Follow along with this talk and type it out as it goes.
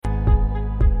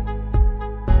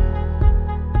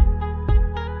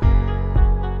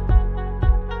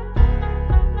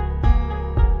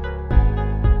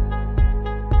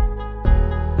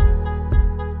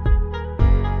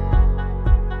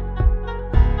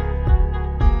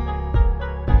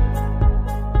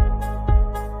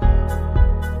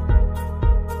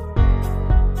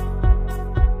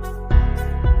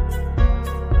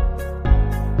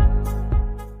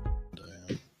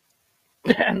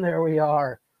And there we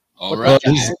are. All right.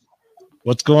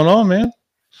 What's going on, man?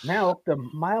 Now up to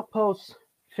Milepost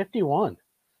 51.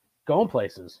 Going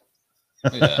places.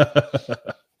 Yeah.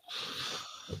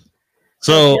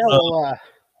 So,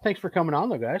 thanks for coming on,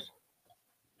 though, guys.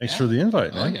 Thanks for the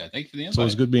invite, man. Yeah, thank you for the invite. So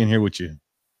it's good being here with you.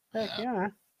 Heck yeah.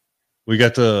 We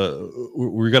got a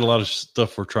lot of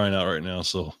stuff we're trying out right now.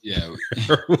 So yeah,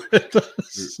 I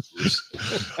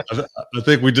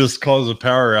think we just caused a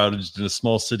power outage in a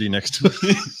small city next to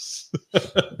us.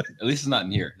 At least it's not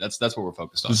in here. That's what we're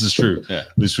focused on. This is true. Yeah.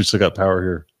 At least we still got power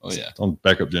here. Oh yeah. On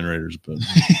backup generators, but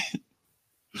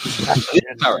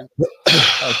power.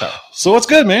 So what's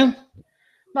good, man?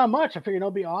 Not much. I figured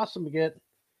it'd be awesome to get,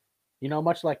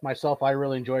 much like myself, I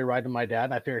really enjoy riding my dad.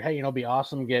 And I figured, hey, it'd be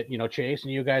awesome to get, Chase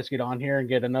and you guys get on here and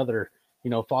get another,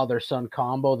 father-son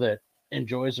combo that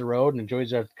enjoys the road and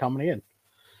enjoys the company and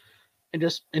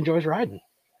just enjoys riding.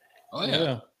 Oh,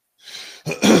 yeah.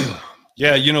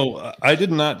 Yeah, I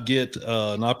did not get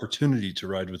an opportunity to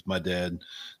ride with my dad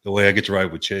the way I get to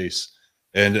ride with Chase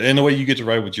and the way you get to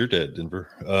ride with your dad, Denver.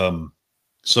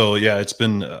 So, yeah, it's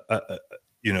been,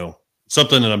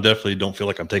 something that I'm definitely don't feel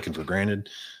like I'm taking for granted.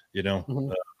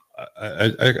 Mm-hmm.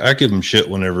 I give him shit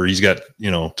whenever he's got,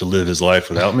 to live his life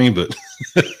without me, but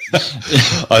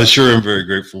I sure am very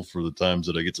grateful for the times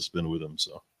that I get to spend with him.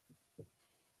 So,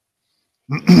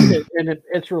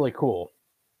 it's really cool.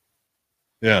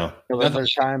 Yeah.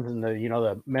 There's times in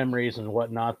the memories and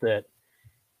whatnot that,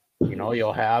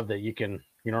 you'll have that you can,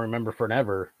 remember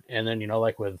forever. And then,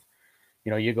 like with,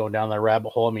 you go down that rabbit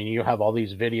hole. I mean, you have all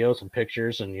these videos and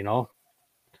pictures and,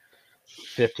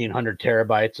 1,500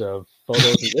 terabytes of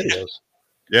photos and videos.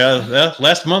 Yeah,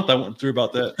 last month I went through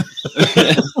about that.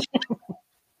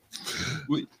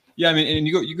 Yeah, I mean, and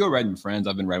you go riding with friends.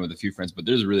 I've been riding with a few friends, but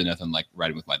there's really nothing like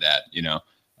riding with my dad,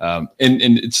 And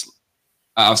it's,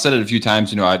 I've said it a few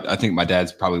times, I think my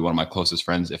dad's probably one of my closest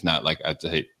friends, if not, like I'd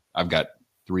say I've got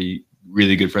 3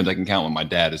 really good friends I can count on. My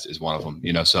dad is one of them,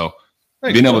 So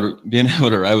being able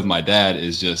to ride with my dad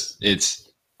is just,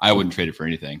 I wouldn't trade it for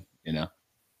anything,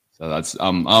 So that's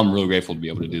I'm real grateful to be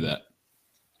able to do that.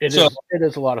 It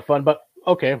is a lot of fun, but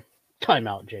okay, time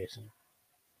out, Jason.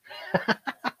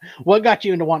 What got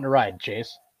you into wanting to ride,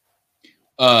 Chase?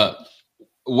 Well,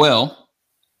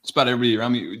 it's about everybody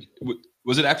around me.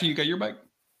 Was it after you got your bike?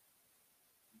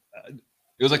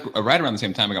 It was like right around the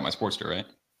same time I got my Sportster, right?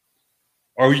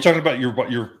 Are you talking about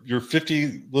your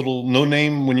 50 little no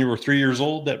name when you were 3 years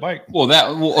old? That bike? Well,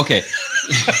 okay.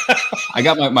 I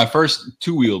got my first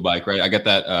 2-wheel bike, right? I got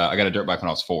that. I got a dirt bike when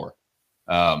I was 4,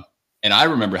 and I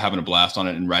remember having a blast on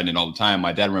it and riding it all the time.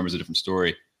 My dad remembers a different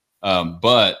story,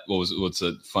 but what's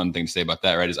a fun thing to say about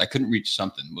that, right? Is I couldn't reach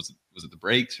something. Was it the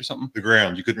brakes or something? The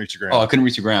ground. You couldn't reach the ground. Oh, I couldn't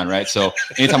reach the ground, right? So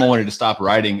anytime I wanted to stop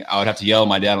riding, I would have to yell at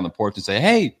my dad on the porch and say,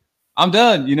 "Hey, I'm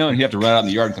done," and he'd have to run out in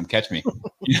the yard and come catch me.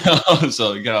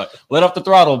 So you gotta let off the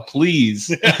throttle,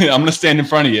 please. I'm gonna stand in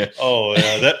front of you. Oh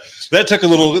yeah, that took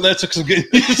some getting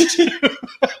used to.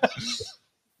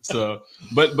 So,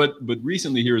 but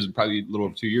recently, here was probably a little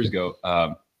over 2 years ago.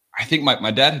 I think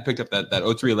my dad had picked up that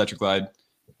 03 Electric Glide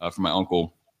from my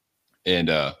uncle, and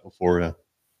 04, yeah.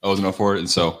 I was an 04, and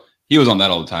so he was on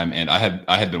that all the time. And I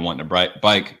had been wanting a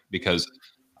bike because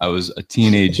I was a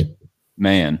teenage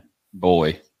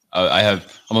boy. I'm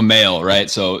a male, right?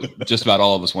 So just about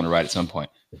all of us want to ride at some point.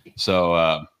 So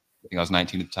I think I was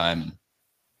 19 at the time, and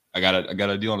I got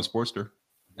a deal on a Sportster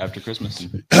after Christmas.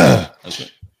 And that's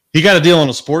it. He got a deal on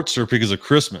a Sportster because of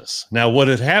Christmas. Now, what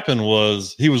had happened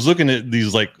was he was looking at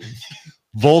these like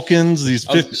Vulcans, these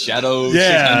shadows.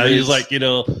 Yeah, he's like these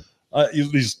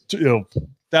 $1,000,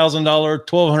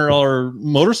 $1,200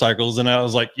 motorcycles, and I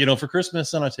was like, for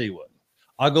Christmas, and I tell you what,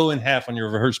 I'll go in half on your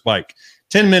rehearsed bike.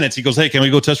 10 minutes. He goes, "Hey, can we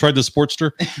go test ride the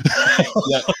Sportster?"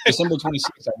 Yeah, December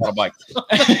 26th, I got a bike.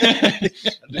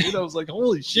 Dude, I was like,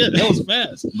 "Holy shit, that was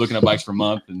fast!" Looking at bikes for a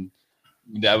month, and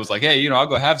Dad was like, "Hey, I'll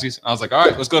go halvesies." I was like, "All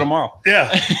right, let's go tomorrow."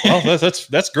 Yeah, well,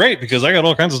 that's great because I got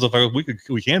all kinds of stuff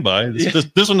we can buy.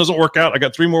 This one doesn't work out. I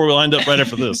got 3 more lined up right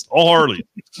after this. All Harley.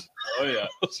 Oh yeah, I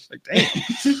was like, "Dang,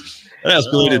 that's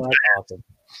awesome."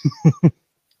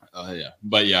 Oh yeah,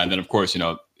 but yeah, and then of course,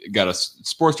 got a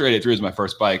Sportster 883 as my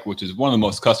first bike, which is one of the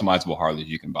most customizable Harleys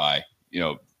you can buy.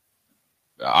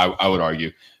 I would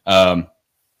argue, and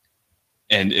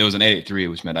it was an 883,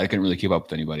 which meant I couldn't really keep up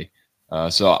with anybody.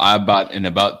 So I bought in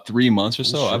about 3 months or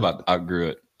so. I outgrew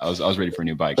it. I was ready for a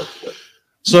new bike.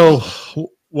 So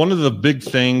one of the big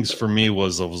things for me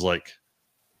was I was like,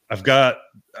 I've got.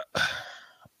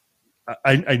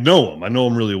 I know him. I know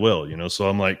him really well. So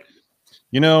I'm like,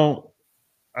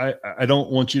 I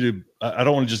don't want you to. I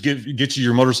don't want to just get you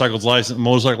your motorcycle license,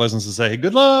 and say, hey,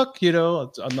 good luck. You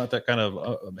know, I'm not that kind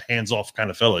of hands off kind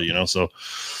of fella. You know, so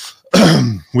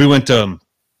we went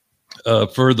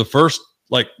for the first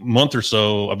like month or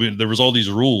so. I mean, there was all these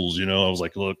rules. You know, I was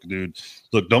like, look, dude,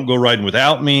 don't go riding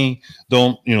without me.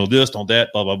 Don't this, don't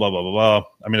that, blah blah blah blah blah blah.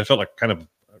 I mean, I felt kind of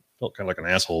like an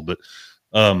asshole, but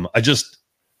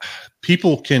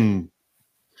people can.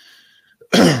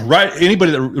 Right,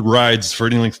 anybody that rides for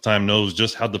any length of time knows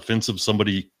just how defensive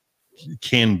somebody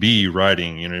can be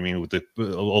riding. You know what I mean? With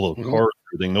all the cars,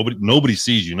 everything. Nobody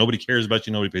sees you. Nobody cares about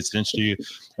you. Nobody pays attention to you.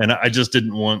 And I just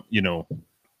didn't want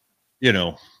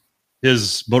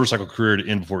his motorcycle career to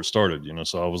end before it started. You know,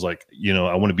 so I was like,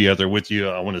 I want to be out there with you.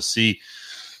 I want to see,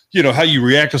 how you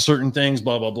react to certain things.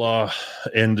 Blah blah blah.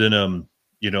 And then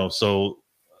so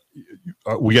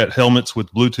we got helmets with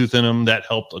Bluetooth in them. That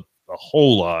helped a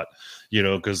whole lot.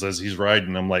 Because as he's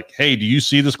riding, I'm like, hey, do you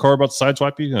see this car about to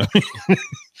sideswipe you?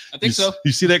 I think so.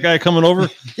 You see that guy coming over?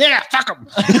 Yeah, fuck him.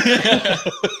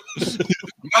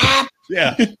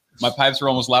 Yeah. My pipes are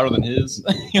almost louder than his.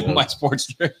 My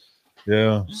Sportster.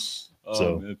 Yeah.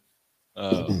 So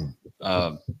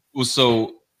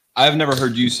I've never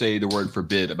heard you say the word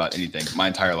forbid about anything my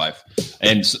entire life.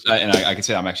 And I can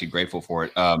say I'm actually grateful for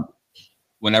it.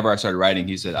 Whenever I started riding,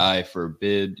 he said, I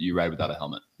forbid you ride without a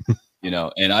helmet.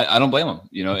 And I don't blame him.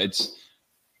 It's,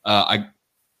 I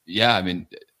mean,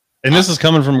 and this is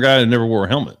coming from a guy that never wore a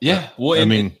helmet. Yeah. Well,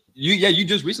 you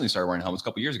just recently started wearing helmets a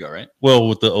couple years ago, right? Well,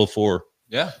 with the 04.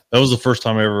 Yeah. That was the first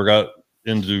time I ever got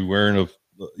into wearing a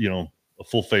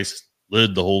full face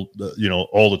lid all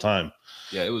the time.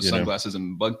 Yeah. It was sunglasses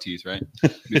and bug teeth, right?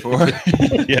 Before.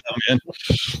 Yeah, man.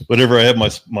 Whenever I had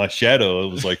my shadow,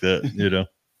 it was like that, Yeah.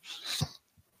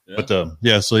 But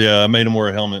I made him wear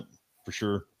a helmet for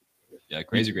sure. Yeah,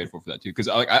 crazy grateful for that too. Because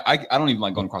I don't even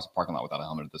like going across the parking lot without a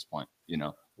helmet at this point.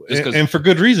 And for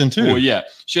good reason too. Well, yeah,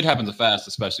 shit happens fast,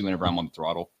 especially whenever I'm on the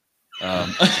throttle. I'm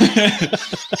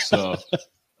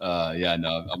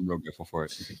real grateful for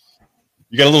it.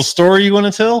 You got a little story you want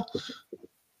to tell?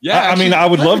 Yeah, actually, I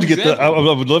would love to get I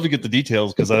would love to get the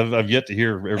details because I've yet to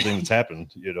hear everything that's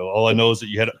happened. All I know is that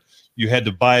you had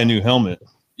to buy a new helmet.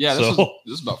 Yeah, this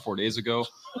was about 4 days ago.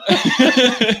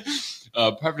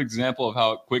 Perfect example of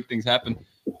how quick things happen.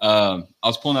 I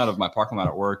was pulling out of my parking lot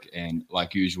at work, and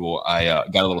like usual, I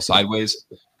got a little sideways.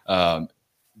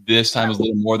 This time was a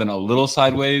little more than a little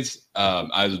sideways.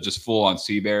 I was just full on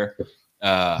sea bear,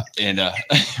 and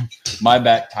my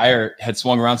back tire had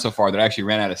swung around so far that I actually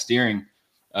ran out of steering.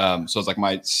 So it's like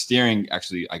my steering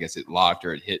actually, I guess it locked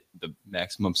or it hit the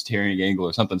maximum steering angle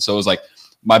or something. So it was like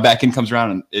my back end comes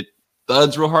around and it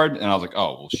thuds real hard, and I was like,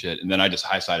 oh well, shit. And then I just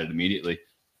high-sided immediately.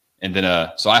 And then,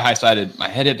 so I high-sided, my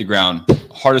head hit the ground,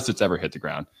 hardest it's ever hit the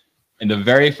ground. And the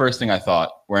very first thing I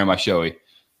thought, wearing my Shoei,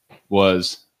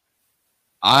 was,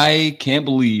 I can't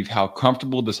believe how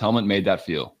comfortable this helmet made that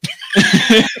feel.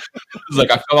 It was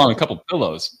like I fell on a couple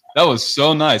pillows. That was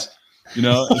so nice, And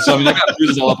so I got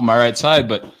bruises all up on my right side,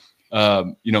 but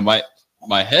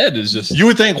my head is just. You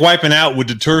would think wiping out would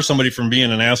deter somebody from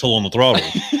being an asshole on the throttle.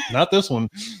 Not this one.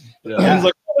 Yeah. He's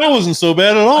like, that wasn't so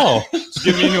bad at all. Just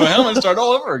give me a new helmet and start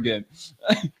all over again.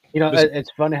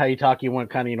 It's funny how you went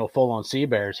kind of, full on sea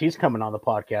bears. He's coming on the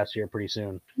podcast here pretty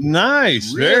soon.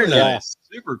 Nice. Really? Very nice.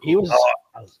 Super cool. He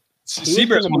was sea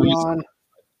bears on.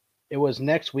 It was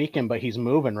next weekend, but he's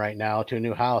moving right now to a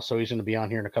new house, so he's going to be on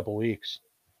here in a couple weeks.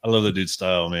 I love the dude's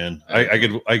style, man. I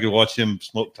could watch him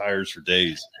smoke tires for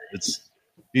days.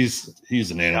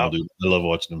 He's an animal, dude. I love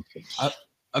watching him.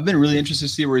 I've been really interested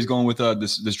to see where he's going with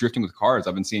this drifting with cars.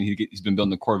 I've been seeing he's been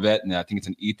building a Corvette, and I think it's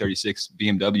an E36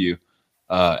 BMW,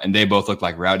 and they both look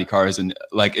like rowdy cars. And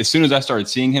like as soon as I started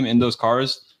seeing him in those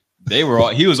cars, he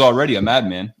was already a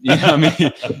madman.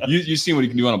 You seen what he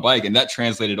can do on a bike, and that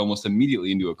translated almost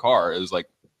immediately into a car. It was like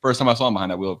first time I saw him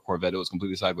behind that wheel of a Corvette, it was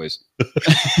completely sideways.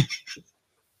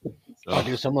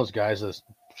 Dude, some of those guys, the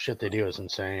shit they do is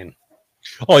insane.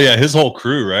 Oh yeah, his whole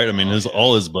crew, right? I mean,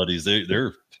 all his buddies,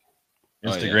 they're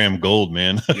Instagram gold,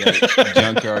 man. Yeah,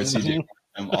 Junkyard, CJ,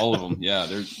 all of them. Yeah,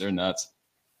 they're nuts.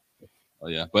 Oh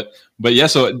yeah, but yeah.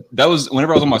 So that was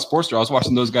whenever I was on my Sportster, I was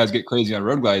watching those guys get crazy on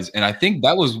road glides, and I think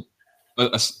that was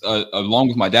along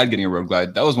with my dad getting a road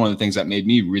glide. That was one of the things that made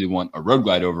me really want a road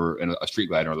glide over a street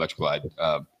glide or electric glide.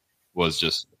 Was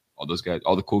just all those guys,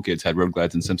 all the cool kids had road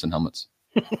glides and Simpson helmets.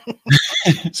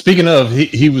 Speaking of,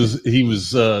 he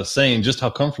was saying just how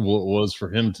comfortable it was for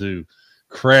him to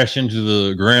crash into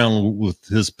the ground with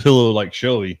his pillow like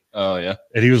Shoei. Oh yeah.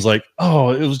 And he was like,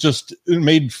 it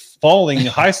made falling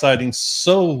high siding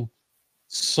so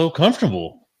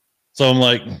comfortable. So I'm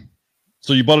like,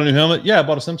 So you bought a new helmet? Yeah, I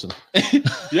bought a Simpson.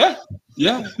 Yeah.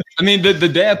 I mean, the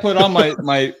day I put on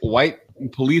my white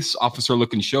police officer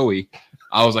looking showy,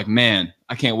 I was like, man,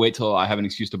 I can't wait till I have an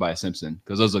excuse to buy a Simpson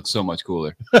because those look so much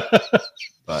cooler.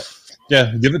 But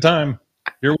yeah, give it time.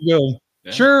 Here we go.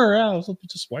 Yeah. Sure, yeah, let's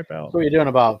just wipe out. So what are you doing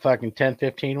about fucking 10,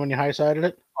 15 when you high-sided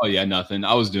it? Oh, yeah, nothing.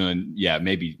 I was doing,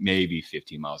 maybe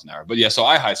 15 miles an hour. But, yeah, so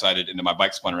I high-sided, and then my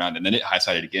bike spun around, and then it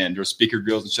high-sided again. There were speaker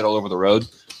grills and shit all over the road.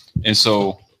 And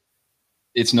so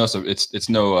it's no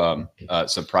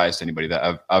surprise to anybody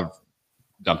that I've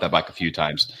dumped that bike a few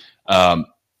times.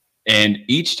 And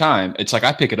each time, it's like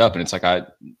I pick it up, and it's like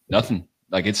nothing.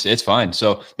 Like it's fine.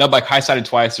 So that bike high-sided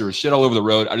twice. There was shit all over the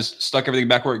road. I just stuck everything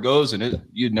back where it goes, and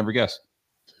you'd never guess.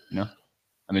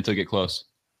 Until you get close.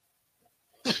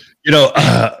 And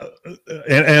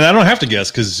I don't have to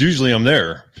guess because usually I'm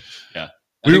there. Yeah.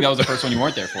 I think that was the first one you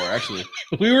weren't there for, actually.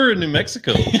 We were in New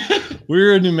Mexico.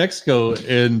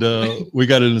 And we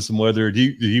got into some weather.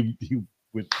 He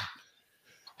went.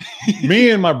 Me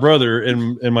and my brother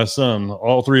and my son,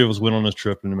 all three of us went on this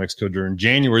trip to New Mexico during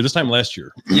January, this time last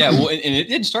year. Yeah, well, and it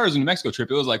didn't start as a New Mexico trip.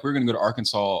 It was like we were going to go to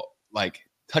Arkansas, like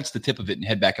touch the tip of it and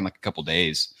head back in like a couple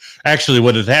days. Actually,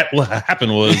 what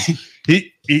happened was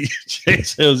Jay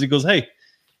says, he goes,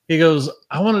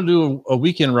 I want to do a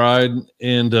weekend ride,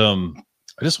 and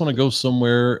I just want to go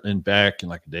somewhere and back in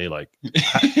like a day. Like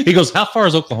he goes, how far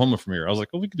is Oklahoma from here? I was like,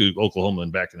 well, we could do Oklahoma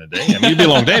and back in a day. I mean, it'd be a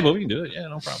long day, but we can do it. Yeah,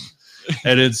 no problem.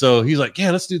 And then so he's like,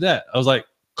 yeah, let's do that. I was like,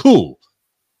 cool.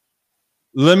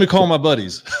 Let me call my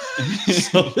buddies.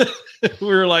 So we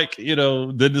were like,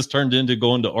 then this turned into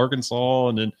going to Arkansas,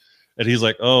 and he's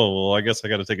like, oh, well, I guess I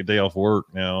got to take a day off work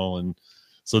now. And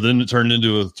so then it turned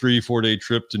into a 3-4 day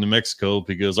trip to New Mexico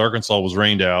because Arkansas was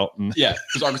rained out. Yeah,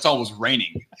 because Arkansas was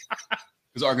raining.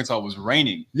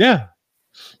 Yeah.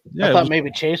 Yeah, I thought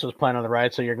maybe Chase was planning on the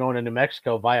ride, so you're going to New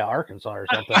Mexico via Arkansas or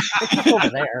something. It's over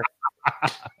there.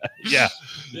 Yeah,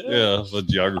 a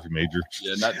geography major.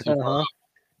 Yeah, not too far.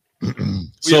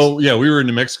 So yeah, we were in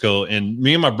New Mexico, and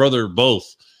me and my brother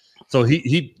both. So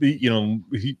he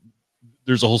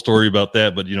there's a whole story about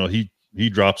that, but he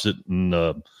drops it,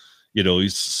 and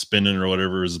he's spinning or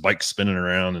whatever, his bike's spinning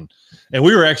around, and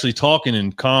we were actually talking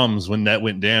in comms when that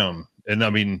went down, and I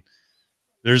mean,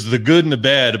 there's the good and the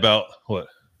bad about what.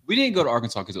 We didn't go to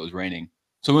Arkansas because it was raining,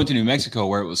 so we went to New Mexico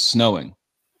where it was snowing.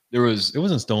 It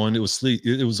wasn't snowing. It was sleet.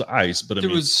 It was ice, but there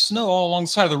was snow all along the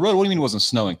side of the road. What do you mean it wasn't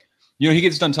snowing? He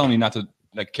gets done telling me not to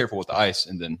careful with the ice,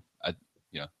 and then I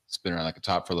spin around like a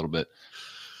top for a little bit.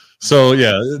 So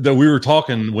yeah, we were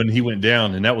talking when he went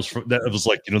down, and that was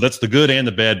like that's the good and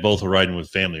the bad both are riding with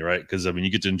family, right? Because I mean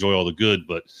you get to enjoy all the good,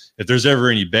 but if there's ever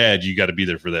any bad, you got to be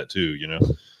there for that too,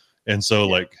 And so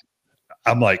like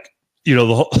I'm like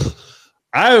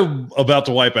I'm about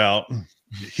to wipe out.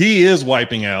 He is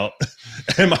wiping out,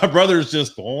 and my brother's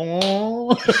just.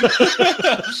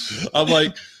 I'm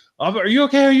like, "Are you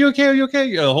okay? Are you okay? Are you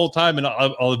okay?" The whole time, and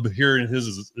I'll be hearing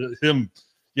him.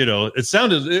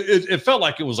 It felt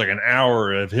like it was like an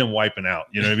hour of him wiping out.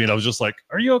 You know what I mean? I was just like,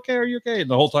 "Are you okay? Are you okay?" And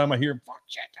the whole time I hear him, "Fuck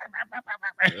shit,"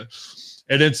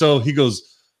 and then so he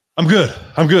goes, "I'm good.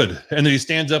 I'm good," and then he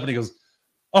stands up and he goes,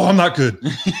 "Oh, I'm not good.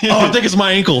 Oh, I think it's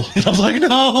my ankle." And I was like,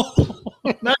 "No,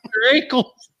 not your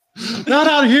ankle. Not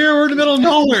out here. We're in the middle of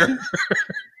nowhere."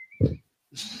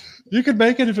 You could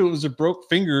make it if it was a broke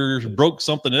finger or broke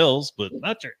something else, but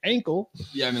not your ankle.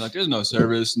 Yeah, I mean, like there's no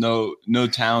service, no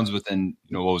towns within,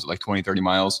 what was it, like 20, 30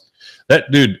 miles?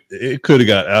 That dude, it could have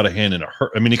got out of hand in a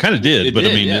hurt. I mean, it kind of did, but I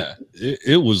mean, yeah.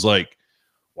 it was like,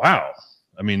 wow.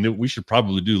 I mean, we should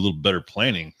probably do a little better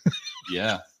planning.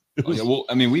 Yeah. Well,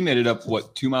 I mean, we made it up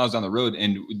 2 miles down the road,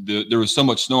 and there was so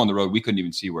much snow on the road we couldn't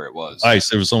even see where it was. Ice.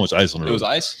 There was so much ice on the road. It was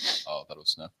ice. Oh, I thought it was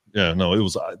snow. Yeah, no, it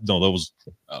was. No, that was.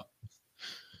 Oh,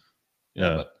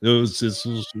 yeah, it was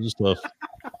tough.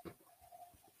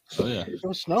 Oh yeah. It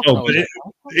was snow.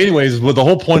 Anyways, but the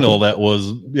whole point of all that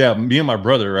was, yeah, me and my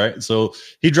brother, right? So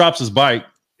he drops his bike,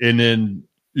 and then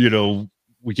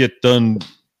we get done,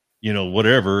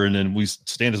 whatever, and then we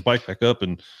stand his bike back up,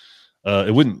 and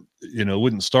it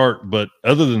wouldn't start. But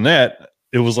other than that,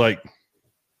 it was like,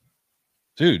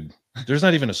 dude, there's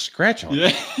not even a scratch on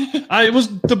it.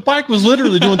 The bike was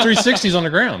literally doing 360s on the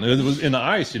ground. It was in the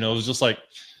ice, it was just like,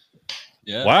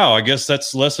 yeah. Wow, I guess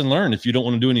that's lesson learned. If you don't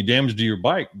want to do any damage to your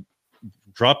bike,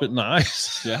 drop it in the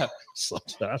ice. Yeah.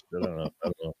 I don't know.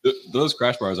 Those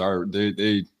crash bars I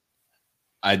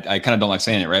kind of don't like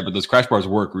saying it, right? But those crash bars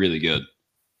work really good.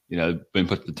 Been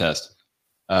put to the test.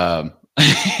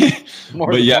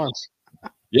 More than once.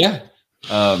 Yeah.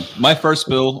 My first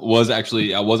spill was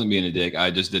actually, I wasn't being a dick. I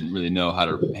just didn't really know how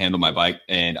to handle my bike,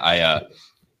 and I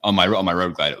on my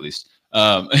road glide at least.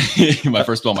 My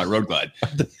first spill on my road glide.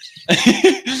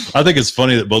 I think it's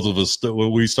funny that both of us,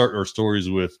 when we start our stories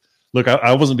with, look,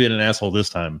 I wasn't being an asshole this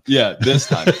time. Yeah, this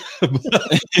time.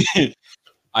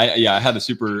 I had a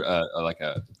super I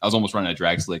was almost running a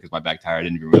drag slick because my back tire. I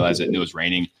didn't even realize it, and it was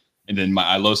raining. And then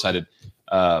I low sided,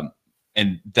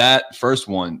 and that first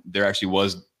one there actually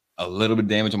was a little bit of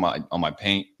damage on my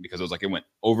paint because it was like it went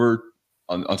over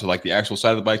onto like the actual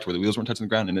side of the bike to where the wheels weren't touching the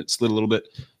ground, and it slid a little bit.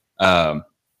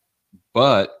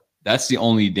 But that's the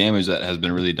only damage that has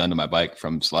been really done to my bike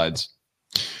from slides.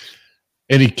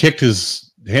 And he kicked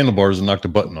his handlebars and knocked a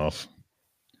button off.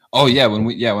 Oh yeah, when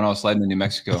I was sliding in New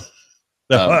Mexico.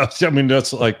 I mean,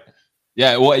 that's like,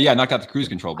 knocked out the cruise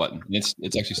control button. It's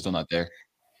actually still not there.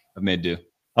 I've made do.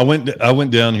 I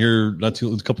went down here a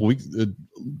couple weeks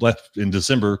left in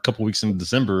December, a couple weeks into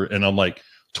December, and I'm like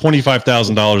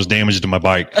 $25,000 damage to my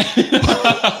bike.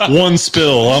 One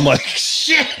spill. I'm like,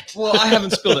 shit. Well, I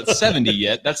haven't spilled at 70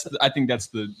 yet. I think that's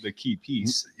the key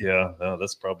piece. Yeah, no,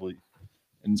 it's probably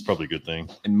a good thing.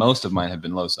 And most of mine have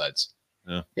been low sides.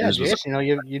 Yeah, Jason,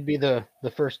 you'd be the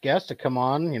first guest to come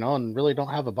on, and really don't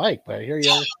have a bike, but here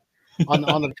you are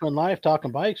on the Twin Life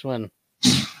talking bikes when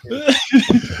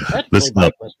listen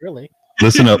up, really.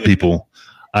 Listen up, people.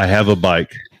 I have a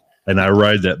bike, and I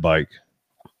ride that bike.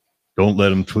 Don't let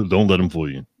them fool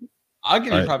you. I'll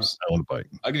give you props. I own a bike.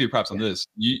 I'll give you props on this.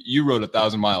 You rode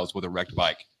 1,000 miles with a wrecked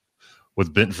bike,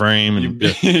 with bent frame and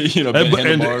bent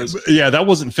handlebars. That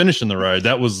wasn't finishing the ride.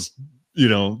 That was. You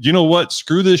know what?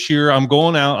 Screw this year. I'm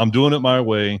going out. I'm doing it my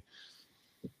way.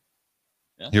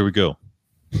 Yeah. Here we go.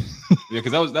 Yeah,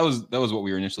 because that was what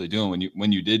we were initially doing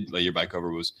when you did lay your bike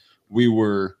over. Was we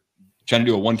were trying to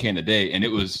do a 1K in a day, and it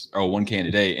was 1K in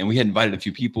a day, and we had invited a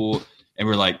few people, and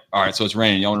we're like, all right, so it's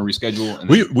raining. Y'all want to reschedule? And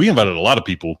we invited a lot of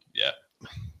people. Yeah,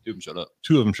 2 of them showed up.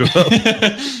 2 of them showed up,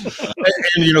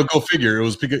 and go figure. It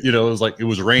was because it was like it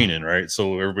was raining, right?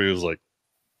 So everybody was like,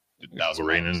 it was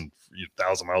raining.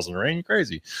 1,000 miles in the rain, you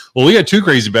crazy. Well, we had 2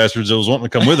 crazy bastards that was wanting to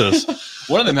come with us.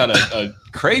 One of them had a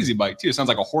crazy bike too. It sounds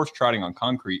like a horse trotting on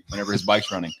concrete whenever his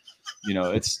bike's running.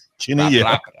 It's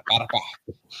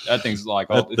that thing's like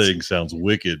that thing sounds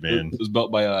wicked, man. It was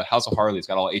built by a House of Harley. It's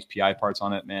got all HPI parts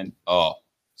on it, man. Oh,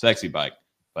 sexy bike.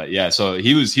 But yeah, so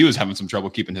he was having some trouble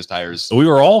keeping his tires. We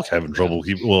were all having trouble.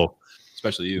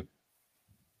 Especially you.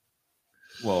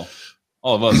 Well,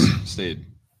 all of us stayed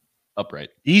upright.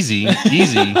 Easy.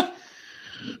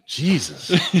 Jesus.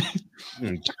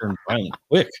 Turn violent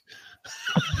quick.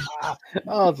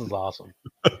 Oh, this is awesome.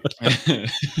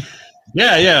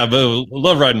 Yeah, but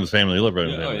love riding with family. Love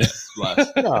riding with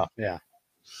family. Yeah.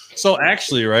 So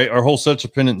actually, right, our whole Such a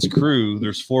Penance crew,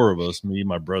 there's 4 of us, me,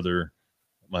 my brother,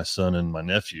 my son, and my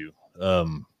nephew.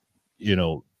 The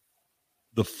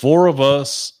 4 of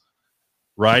us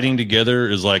riding together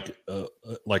is like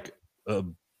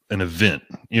an event,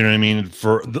 you know what I mean?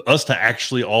 For us to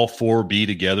actually all 4 be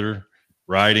together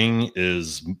riding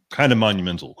is kind of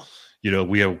monumental.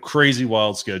 We have crazy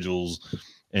wild schedules,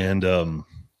 and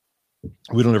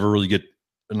we don't ever really get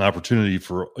an opportunity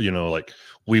for, like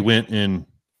we went in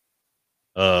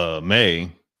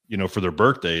May, for their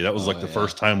birthday. That was the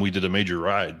first time we did a major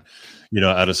ride,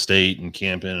 out of state and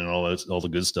camping and all the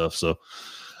good stuff. So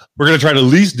we're going to try to at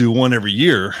least do one every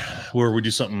year where we do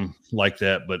something like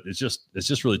that, but it's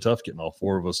just really tough getting all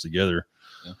 4 of us together.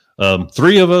 Yeah.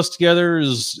 3 of us together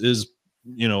is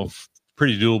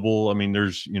pretty doable. I mean,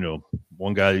 there's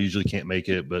one guy that usually can't make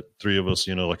it, but 3 of us,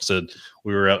 like I said,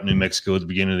 we were out in New Mexico at the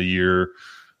beginning of the year.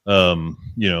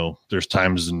 There's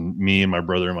times in me and my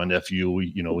brother and my nephew,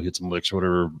 we hit some licks or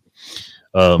whatever.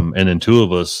 And then 2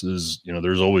 of us is,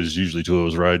 there's always usually 2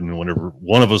 of us riding, and whenever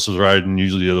one of us is riding,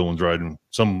 usually the other one's riding.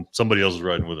 Somebody else is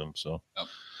riding with him. So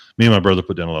me and my brother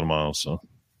put down a lot of miles. So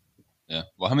yeah.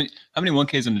 Well, how many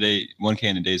 1Ks in a day, 1K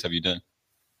in a days have you done?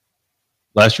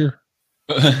 Last year?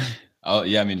 Oh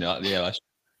yeah. I mean, last year.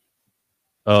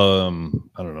 I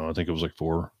don't know. I think it was like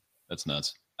 4. That's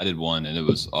nuts. I did 1 and it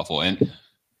was awful. And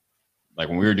like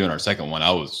when we were doing our second one,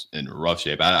 I was in rough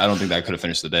shape. I don't think that I could have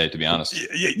finished the day, to be honest.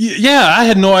 Yeah, I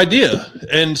had no idea.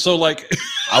 And so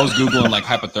I was Googling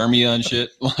hypothermia and shit.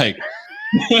 Hey,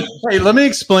 let me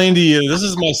explain to you. This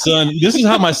is my son. This is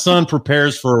how my son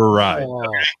prepares for a ride. Oh.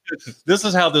 This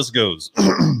is how this goes.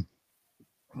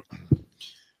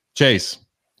 Chase,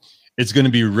 it's going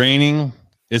to be raining.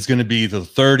 It's going to be the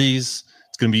 30s.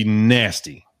 It's going to be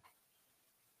nasty.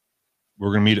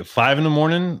 We're going to meet at 5 a.m. We're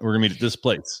going to meet at this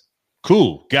place.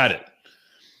 Cool. Got it.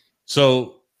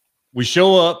 So we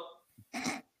show up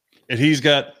and he's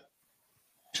got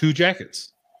 2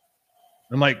 jackets.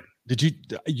 I'm like, did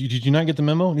you not get the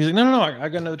memo? And he's like, no, I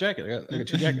got another jacket. I got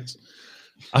 2 jackets.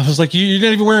 I was like, you're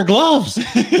not even wearing gloves.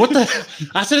 What the?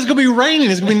 I said, it's going to be raining.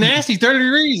 It's going to be nasty, 30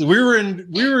 degrees. We were in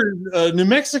New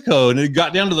Mexico, and it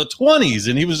got down to the 20s.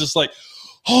 And he was just like,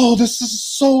 oh, this is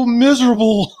so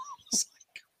miserable.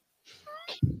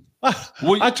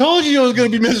 I told you it was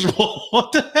going to be miserable.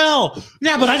 What the hell?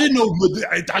 Yeah, but I didn't know.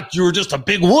 I thought you were just a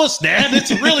big wuss, Dad. It's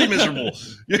really miserable.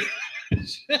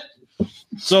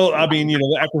 So, I mean,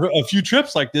 after a few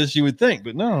trips like this, you would think,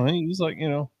 but no, he was like,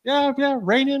 yeah,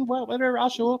 raining, well, whatever, I'll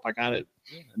show up. I got it.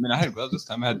 I mean, I had gloves this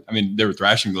time. They were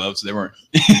thrashing gloves. They weren't,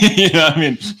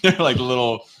 they're like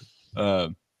little, I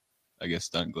guess,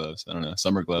 stunt gloves. I don't know,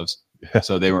 summer gloves.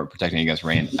 So they weren't protecting against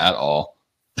rain at all.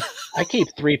 I keep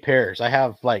 3 pairs. I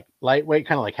have like lightweight,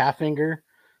 kind of like half finger.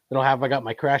 Then I got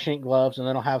my crash ink gloves, and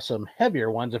then I'll have some heavier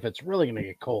ones if it's really going to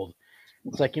get cold.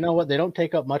 It's like, you know what? They don't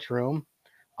take up much room.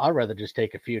 I'd rather just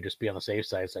take a few, just be on the safe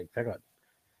side. It's like,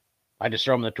 I just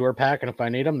throw them in the tour pack, and if I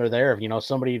need them, they're there. If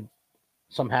something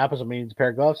happens, somebody needs a pair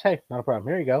of gloves. Hey, not a problem.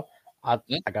 Here you go. I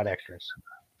got extras.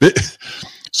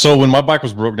 So when my bike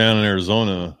was broke down in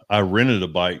Arizona, I rented a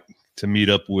bike to meet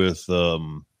up with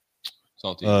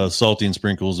Salty and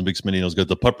Sprinkles and Big Smitty. Got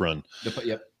the pup run.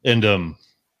 Yep. And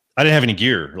I didn't have any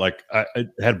gear. Like I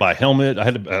had to buy a helmet. I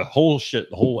had a whole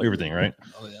everything, right?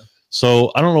 Oh yeah.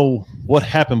 So I don't know what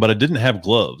happened, but I didn't have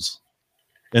gloves.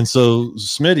 And so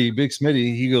Big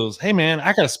Smitty, he goes, hey man,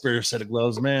 I got a spare set of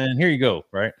gloves, man. Here you go.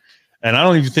 Right. And I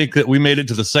don't even think that we made it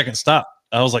to the second stop.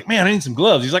 I was like, man, I need some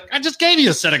gloves. He's like, I just gave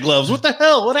you a set of gloves. What the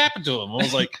hell? What happened to him? I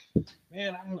was like,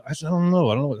 man, I don't know.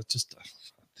 I don't know. It's just,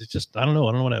 I don't know.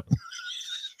 I don't know what happened.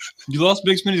 You lost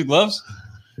Big Smitty's gloves?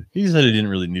 He said he didn't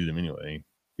really need them anyway.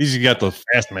 He's got the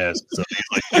fast mask. So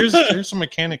he's like, here's some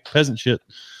mechanic peasant shit.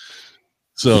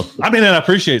 So, I mean, and I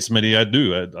appreciate Smitty. I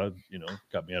do. I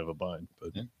got me out of a bind. But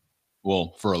yeah.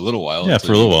 Well, for a little while. Yeah,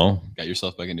 for a little while. Got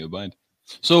yourself back into a bind.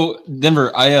 So,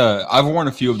 Denver, I've worn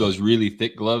a few of those really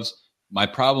thick gloves. My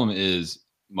problem is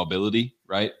mobility,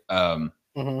 right?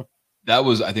 That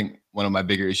was, I think, one of my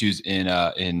bigger issues in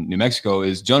New Mexico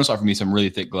is Jonas offered me some really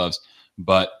thick gloves,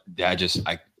 but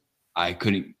I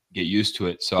couldn't get used to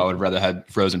it. So I would rather have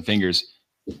frozen fingers.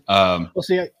 Well,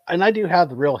 see, and I do have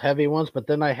the real heavy ones, but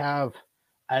then I have,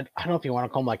 I don't know if you want to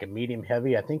call them like a medium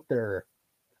heavy. I think they're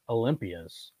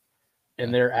Olympias,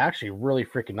 and they're actually really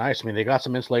freaking nice. I mean, they got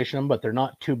some insulation in them, but they're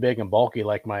not too big and bulky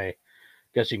like I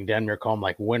guess you can Denver call them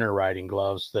like winter riding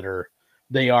gloves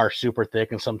they are super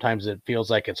thick, and sometimes it feels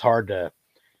like it's hard to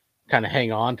kind of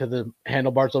hang on to the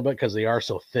handlebars a little bit because they are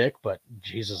so thick, but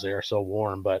Jesus, they are so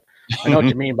warm. But I know what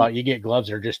you mean about you get gloves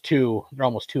that are they're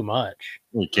almost too much.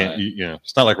 You can't,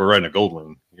 it's not like we're riding a gold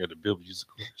wing. You got to be able to use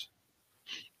the clutch.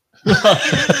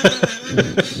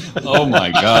 Oh my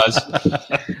gosh.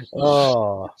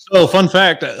 Oh, so fun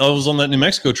fact, I was on that New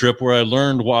Mexico trip where I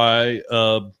learned why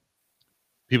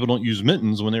people don't use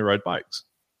mittens when they ride bikes.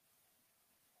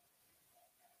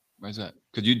 Why is that?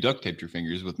 Because you duct taped your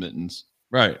fingers with mittens,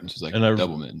 right? Which is like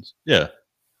double mittens. Yeah.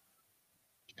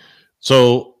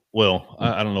 So, well,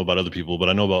 I don't know about other people, but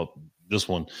I know about this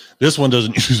one. This one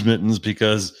doesn't use mittens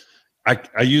because I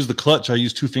use the clutch. I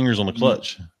use 2 fingers on the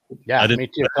clutch. Yeah, me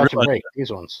too. Clutch and brake,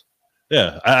 these ones.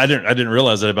 Yeah, I didn't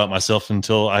realize that about myself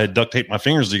until I had duct taped my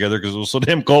fingers together because it was so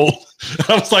damn cold.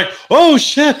 I was like, "Oh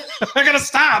shit, I gotta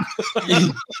stop."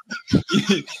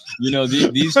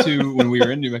 These two, when we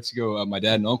were in New Mexico, my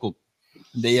dad and uncle,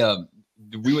 we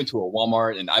went to a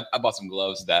Walmart and I bought some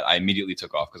gloves that I immediately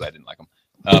took off because I didn't like them.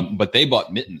 But they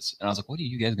bought mittens, and I was like, "What are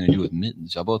you guys gonna do with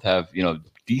mittens? Y'all both have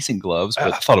decent gloves."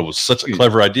 But I thought it was such a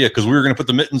clever idea because we were gonna put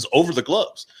the mittens over the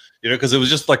gloves. Because it was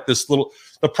just like this little.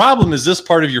 The problem is this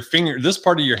part of your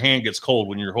hand gets cold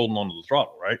when you're holding onto the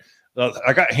throttle, right?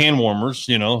 I got hand warmers.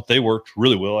 They worked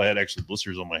really well. I had actually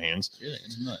blisters on my hands. Really?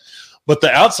 But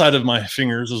the outside of my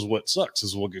fingers is what sucks.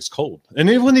 Is what gets cold, and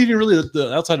it wasn't even really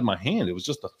the outside of my hand. It was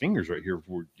just the fingers right here,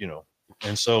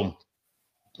 And so,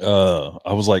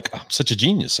 I was like, I'm such a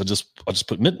genius. I just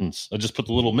put mittens. I just put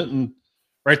the little mitten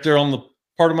right there on the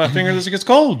part of my finger as it gets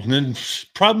cold, and then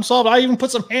problem solved. I even put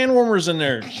some hand warmers in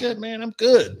there. Shit, man, I'm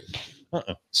good.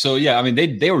 So yeah, I mean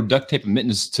they were duct taping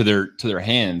mittens to their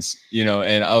hands,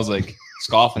 and I was like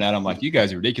scoffing at them like, you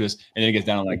guys are ridiculous. And then it gets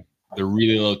down to like the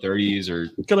really low 30s or.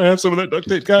 Can I have some of that duct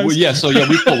tape, guys? Well, yeah. So yeah,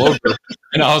 we pull over,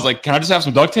 and I was like, can I just have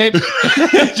some duct tape?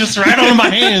 Just right on my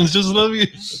hands. Just love you.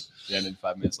 Yeah, and then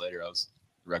 5 minutes later, I was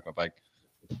wrecked my bike.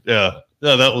 Yeah,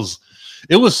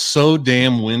 it was so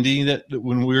damn windy that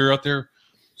when we were out there.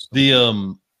 The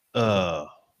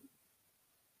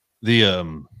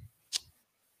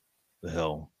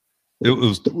hell it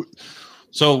was.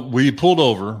 So we pulled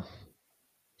over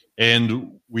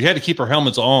and we had to keep our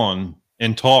helmets on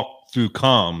and talk through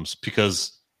comms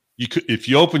because You could, if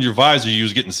you opened your visor, you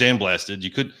was getting sandblasted. You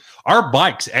could. Our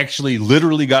bikes actually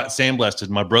literally got sandblasted.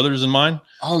 My brothers and mine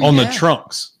on the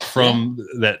trunks from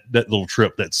that little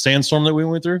trip, that sandstorm that we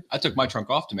went through. I took my trunk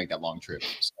off to make that long trip,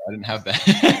 so I didn't have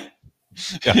that.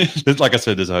 Like I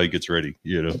said, this is how he gets ready,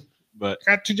 you know. But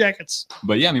got 2 jackets.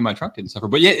 But yeah, I mean, my trunk didn't suffer.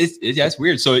 But yeah, it's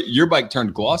weird. So your bike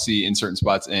turned glossy in certain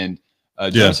spots, and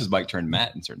Jonas's bike turned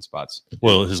matte in certain spots.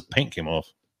 Well, his paint came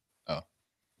off.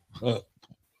 Oh,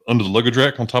 under the luggage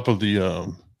rack on top of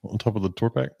the tour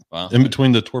pack. Wow. In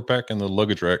between the tour pack and the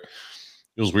luggage rack.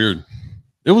 It was weird.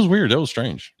 That was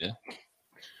strange. Yeah.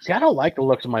 See, I don't like the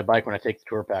looks of my bike when I take the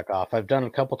tour pack off. I've done it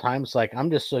a couple times. Like,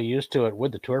 I'm just so used to it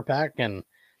with the tour pack, and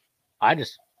I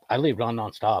leave it on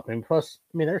nonstop. And plus,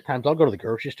 I mean, there's times I'll go to the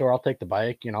grocery store, I'll take the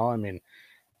bike, you know. I mean,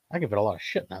 I can fit a lot of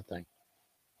shit in that thing.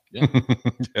 Yeah.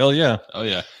 Hell yeah. Oh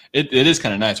yeah. It is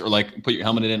kind of nice. Or like put your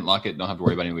helmet in, lock it. Don't have to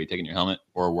worry about anybody taking your helmet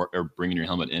or bringing your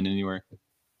helmet in anywhere.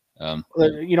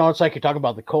 You know, it's like you talk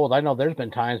about the cold. I know there's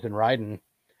been riding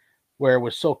where it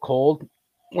was so cold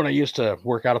when I used to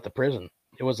work out at the prison.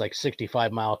 It was like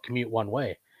 65-mile commute one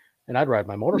way, and I'd ride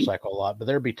my motorcycle a lot. But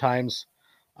there'd be times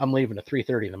I'm leaving at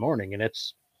 3:30 in the morning, and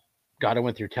I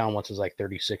went through town once. It's like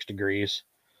 36 degrees.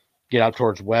 Get out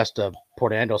towards west of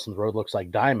Port Angeles, and the road looks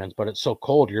like diamonds, but it's so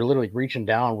cold. You're literally reaching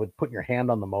down with putting your hand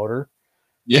on the motor.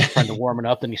 Yeah. Trying to warm it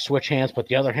up. Then you switch hands, put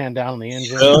the other hand down on the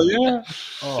engine. Hell yeah.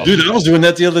 Oh, dude, I was doing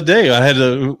that the other day. I had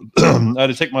to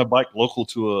take my bike local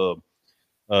to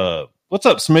what's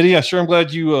up, Smitty? I sure am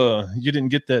glad you didn't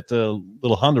get that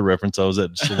little Honda reference I was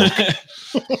at. So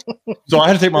I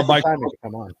had to take my bike.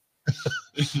 Come on.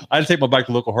 I had to take my bike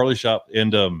to the local Harley shop,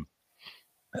 and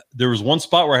there was one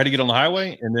spot where I had to get on the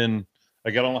highway, and then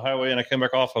I got on the highway and I came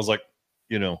back off. I was like,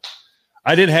 you know,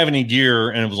 I didn't have any gear,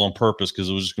 and it was on purpose because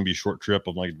it was just going to be a short trip.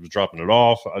 I'm like, dropping it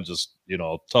off. I just, you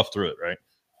know, tough through it, right?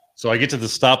 So I get to the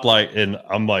stoplight, and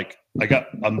I'm like, I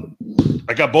got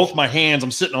both my hands.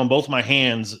 I'm sitting on both my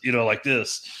hands, you know, like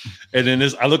this. And then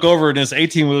I look over, and this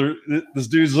 18-wheeler, this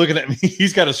dude's looking at me.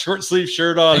 He's got a short sleeve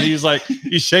shirt on. And he's like,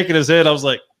 he's shaking his head. I was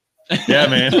like, yeah,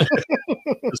 man.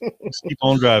 just keep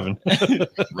on driving.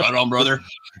 Right on, brother.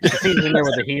 He's in there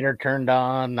with the heater turned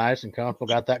on, nice and comfortable.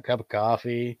 Got that cup of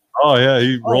coffee. Oh yeah,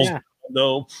 he rolls the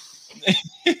window.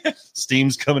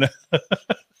 Steam's coming out.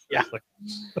 Yeah.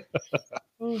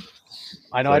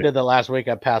 I know. I did that last week.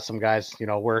 I passed some guys, you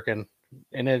know, working,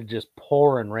 and it just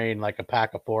pouring rain, like a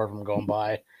pack of 4 of them going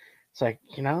by. It's like,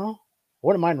 you know,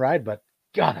 wouldn't mind ride, but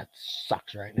God, it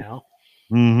sucks right now.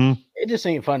 Mm-hmm. It just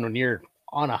ain't fun when you're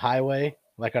on a highway,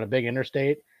 like on a big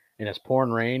interstate, and it's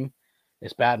pouring rain.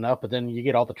 It's bad enough, but then you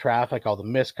get all the traffic, all the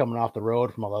mist coming off the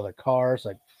road from all the other cars.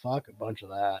 Like, fuck a bunch of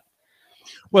that.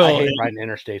 Well, I hate riding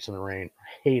interstates in the rain.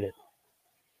 I hate it.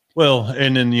 Well,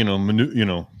 and then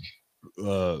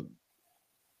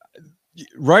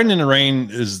riding in the rain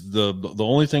is the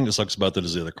only thing that sucks about that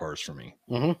is the other cars for me.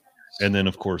 Mm-hmm. And then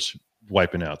of course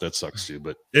wiping out, that sucks too.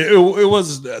 But it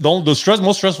was the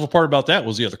most stressful part about that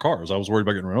was the other cars. I was worried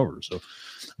about getting run over. So,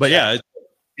 but yeah,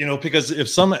 you know, because if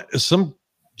some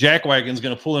jackwagon's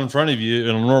going to pull in front of you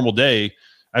in a normal day,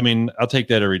 I mean, I'll take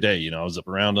that every day. You know, I was up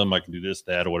around them. I can do this,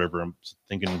 that, or whatever. I'm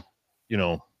thinking, you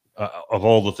know, of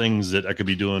all the things that I could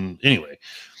be doing anyway.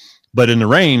 But in the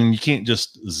rain, you can't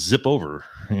just zip over,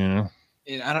 you know.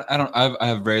 And I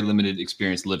have very limited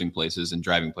experience living places and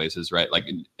driving places, right? Like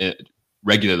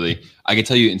regularly. I can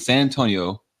tell you in San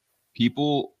Antonio,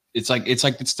 people, it's like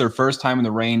it's their first time in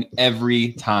the rain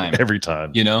every time. Every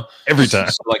time. You know? Every time.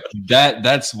 So like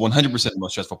that's 100% the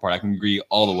most stressful part. I can agree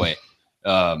all the way.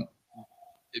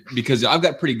 Because I've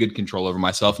got pretty good control over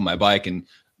myself and my bike and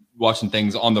watching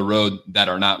things on the road that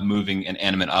are not moving and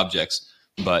animate objects.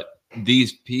 But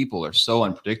these people are so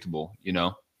unpredictable, you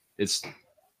know? It's,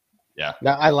 yeah.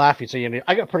 Now, I laugh. You say,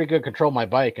 I got pretty good control of my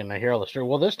bike, and I hear all the story.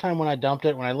 Well, this time when I dumped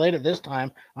it, when I laid it this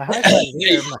time, I hiked it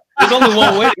here. There's only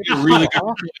one way to get really good.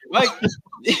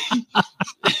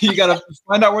 You got to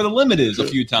find out where the limit is a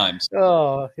few times.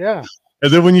 Oh, yeah.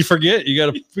 And then when you forget, you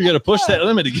gotta push that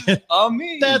limit again. Oh,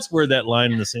 me. That's where that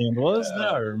line in the sand was.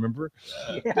 Now I remember.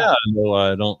 Yeah, no,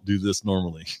 I don't do this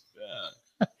normally. Yeah.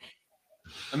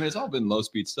 I mean, it's all been low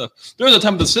speed stuff. There was a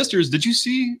time with the sisters. Did you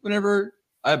see whenever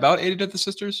I about ate it at the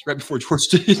sisters right before George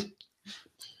did?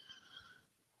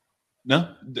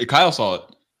 No, Kyle saw it.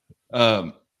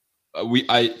 I was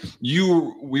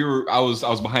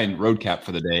behind road cap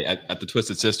for the day at the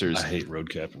Twisted Sisters. I hate road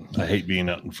capping. I hate being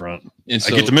out in front. And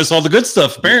so, I get to miss all the good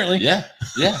stuff, apparently. Yeah.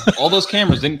 All those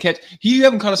cameras didn't catch. You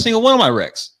haven't caught a single one of my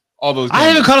wrecks. All those cameras. I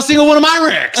haven't caught a single one of my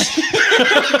wrecks.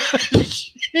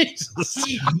 Jesus.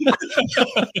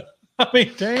 I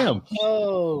mean, damn.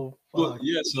 Oh, well,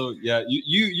 yeah. So yeah,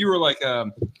 you were like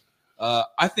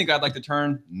I think I'd like to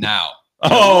turn now.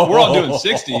 Oh, we're all doing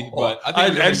 60, but I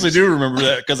actually do remember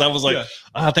that because I was like,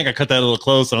 I think I cut that a little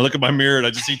close. And I look at my mirror and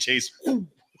I just see Chase.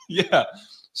 Yeah.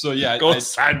 So yeah, go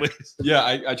sideways. Yeah,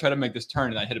 I try to make this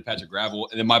turn and I hit a patch of gravel,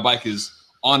 and then my bike is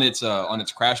on its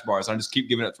crash bars. So I just keep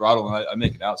giving it throttle and I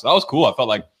make it out. So that was cool. I felt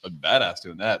like a badass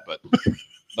doing that. But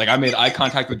like I made eye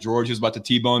contact with George, who was about to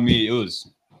T-bone me. It was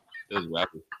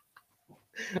rapid.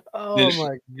 Oh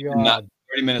my God. Not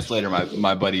 30 minutes later,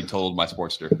 my buddy told my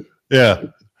Sportster. Yeah.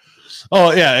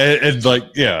 Oh yeah. It's like,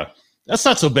 yeah, that's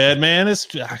not so bad, man. It's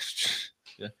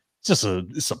just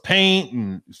a paint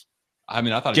and I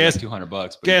mean, I thought it was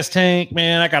 $200. Gas tank,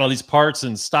 man. I got all these parts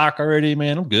in stock already,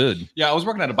 man. I'm good. Yeah, I was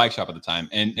working at a bike shop at the time,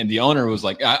 and the owner was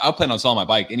like, I plan on selling my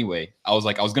bike anyway. I was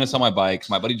going to sell my bike.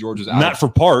 My buddy George was out. Not for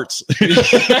parts.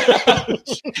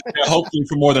 Hopefully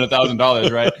for more than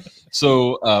 $1,000, right?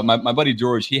 So my buddy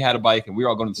George, he had a bike, and we were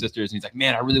all going to the sisters, and he's like,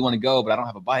 man, I really want to go, but I don't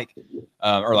have a bike.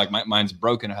 Or like mine's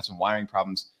broken. I have some wiring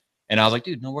problems. And I was like,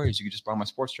 dude, no worries. You could just borrow my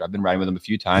Sportster. I've been riding with him a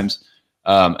few times.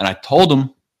 And I told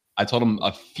him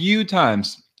a few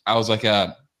times, I was like,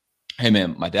 hey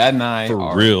man, my dad and I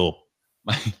for real.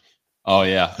 Oh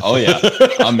yeah.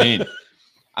 I mean,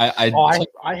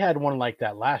 I had one like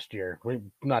that last year.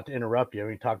 Not to interrupt you,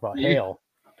 we talked about hail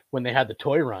when they had the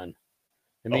toy run.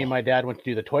 And me and my dad went to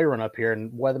do the toy run up here,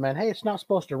 and weatherman, hey, it's not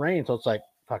supposed to rain. So it's like,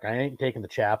 fuck, I ain't taking the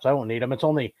chaps. I won't need them. It's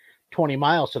only 20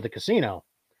 miles to the casino.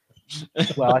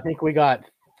 Well, I think we got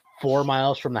 4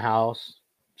 miles from the house.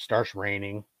 Starts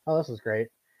raining. Oh, this is great.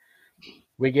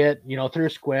 We get, through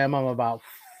Squim. I'm about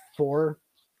 4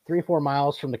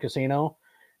 miles from the casino,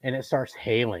 and it starts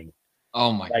hailing.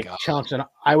 Oh my God. Chunks. And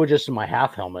I was just in my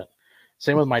half helmet.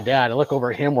 Same with my dad. I look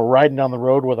over at him. We're riding down the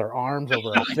road with our arms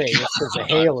over our face because the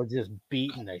hail is just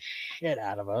beating the shit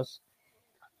out of us.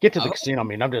 Get to the casino. I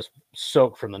mean, I'm just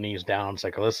soaked from the knees down. It's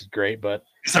like, oh, this is great, but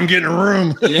I'm getting a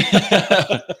room.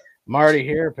 Yeah. I'm already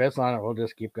here. Piss on it. We'll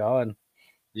just keep going.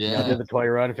 Yeah. I did the toy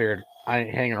run. Figured I ain't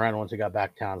hanging around once we got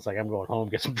back to town. It's like, I'm going home,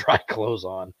 get some dry clothes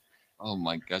on. Oh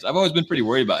my gosh. I've always been pretty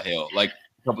worried about hail. Like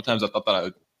a couple times I thought that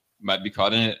I might be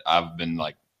caught in it. I've been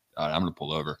like, I'm going to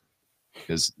pull over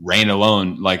because rain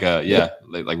alone, like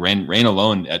rain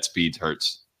alone at speeds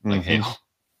hurts. Like hail.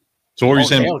 So what were you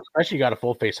saying? Hail, especially you got a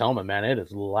full face helmet, man. It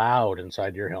is loud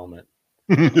inside your helmet.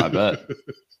 I bet.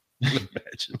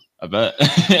 Imagine. I bet.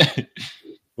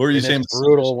 What were you saying? It's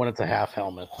brutal when it's a half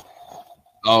helmet.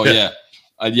 Oh yeah.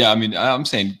 I mean, I'm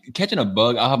saying catching a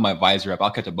bug. I'll have my visor up. I'll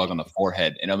catch a bug on the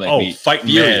forehead, and I'm like, fight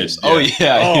furious. Yeah. Oh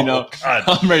yeah, God.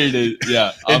 I'm ready to.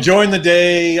 Yeah, enjoying the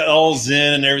day, all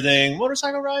zen and everything.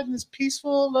 Motorcycle riding is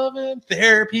peaceful, loving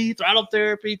therapy, throttle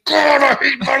therapy. God, I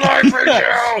hate my life right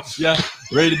now. Yeah,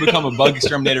 ready to become a bug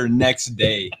exterminator next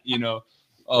day.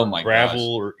 Oh my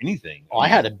gravel gosh. or anything. Oh, I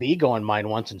had a bee go in mine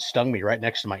once and stung me right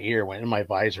next to my ear. Went in my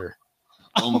visor.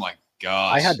 Oh my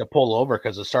gosh. I had to pull over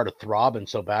because it started throbbing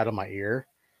so bad in my ear.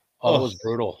 Oh, it was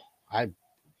brutal. I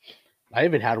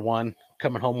even had one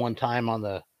coming home one time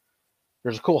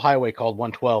there's a cool highway called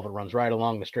 112. It runs right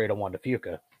along the Strait of Juan de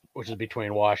Fuca, which is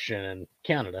between Washington and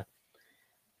Canada.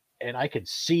 And I could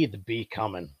see the bee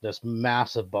coming, this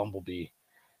massive bumblebee.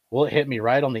 Well, it hit me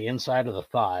right on the inside of the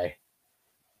thigh.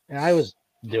 And I was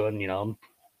doing,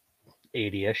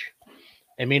 80-ish.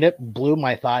 I mean, it blew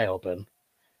my thigh open.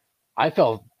 I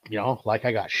felt, like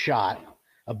I got shot.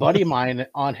 A buddy of mine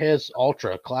on his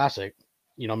Ultra Classic,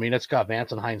 it's got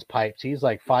Vance and Hines pipes. He's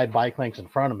like 5 bike lengths in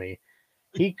front of me.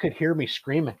 He could hear me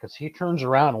screaming because he turns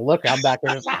around and look, I'm back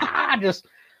there. It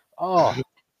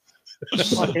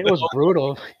was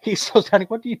brutal. He's so standing.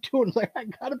 What are you doing? He's like, I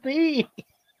gotta be.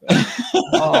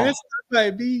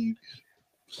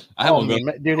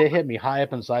 Dude, it hit me high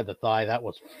up inside the thigh. That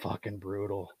was fucking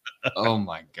brutal. Oh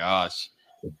my gosh.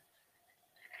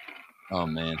 Oh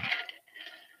man.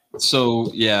 So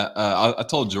yeah, I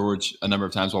told George a number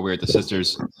of times while we were at the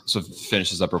sisters. So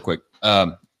finish this up real quick.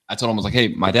 I told him, I was like, hey,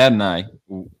 my dad and I,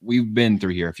 we've been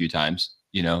through here a few times.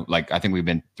 I think we've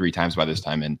been 3 times by this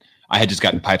time, and I had just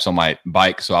gotten pipes on my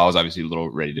bike, so I was obviously a little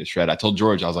ready to shred. I told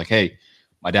George, I was like, hey,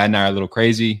 my dad and I are a little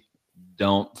crazy.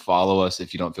 Don't follow us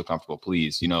if you don't feel comfortable,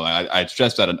 please. I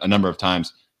stressed that a number of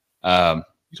times. You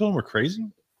told him we're crazy?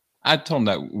 I told him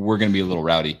that we're going to be a little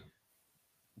rowdy.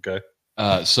 Okay.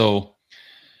 So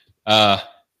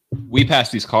we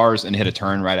passed these cars and hit a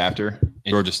turn right after.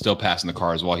 And George is still passing the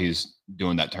cars while he's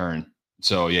doing that turn.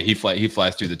 So yeah, he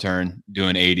flies through the turn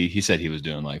doing 80. He said he was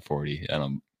doing like 40. I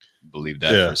don't believe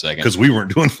that for a second. Because we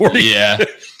weren't doing 40. Yeah.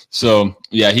 So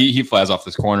yeah, he flies off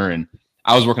this corner, and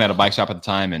I was working at a bike shop at the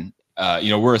time, and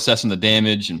we're assessing the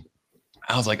damage, and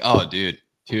I was like, oh dude,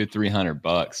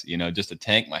 $200-300, just a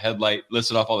tank, my headlight,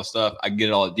 listed off all the stuff. I can get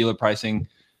it all at dealer pricing.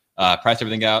 Price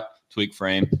everything out, tweak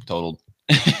frame, totaled.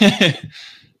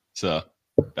 So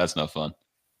that's no fun.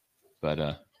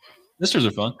 But misters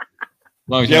are fun.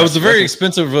 Yeah, it was a very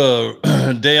expensive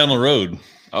day on the road.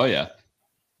 Oh yeah.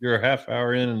 You're a half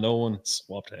hour in and no one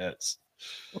swapped hats.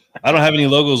 I don't have any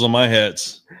logos on my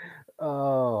hats.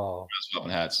 Oh,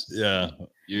 Swapping hats. Yeah.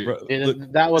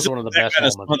 That was one of the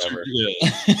best moments ever.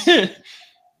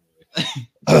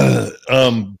 Yeah.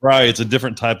 Bri, it's a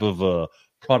different type of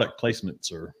product placement,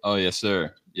 sir. Oh yes,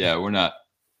 sir. Yeah, we're not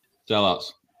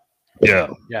sellouts. Yeah.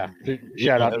 Yeah.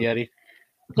 Shout out Yeti.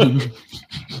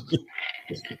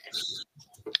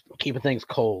 Keeping things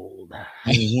cold.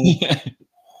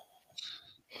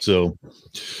 So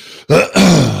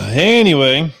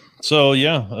anyway, so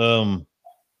yeah,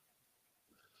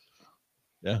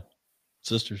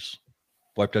 sisters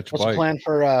wiped out your What's bike. the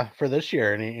plan for this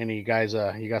year? Any guys?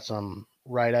 You got some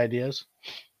ride ideas?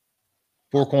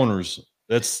 Four Corners.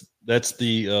 That's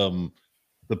the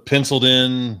penciled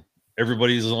in.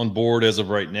 Everybody's on board as of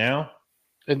right now.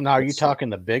 And now, are you talking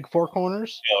the big Four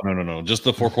Corners? No. Just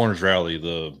the Four Corners rally.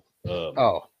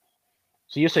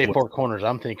 So you say Four Corners?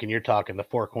 I'm thinking you're talking the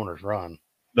Four Corners run.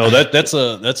 No, that's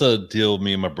a deal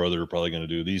me and my brother are probably going to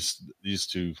do. These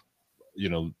two,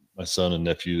 my son and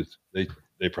nephew, they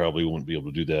probably won't be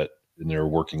able to do that in their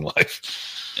working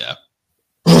life. Yeah.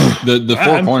 The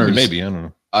Four Corners, maybe, I don't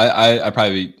know.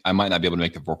 I might not be able to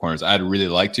make the Four Corners. I'd really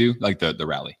like to, like the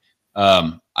rally.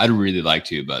 I'd really like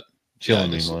to, but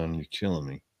killing me, man. You're killing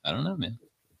me. I don't know, man.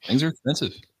 Things are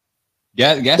expensive.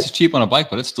 Gas is cheap on a bike,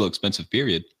 but it's still expensive,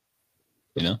 period.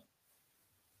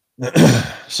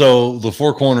 So the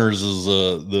Four Corners is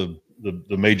the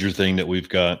major thing that we've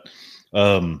got.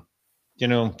 The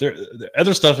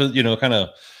other stuff is, kind of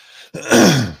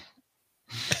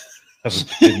I was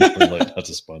kidding for not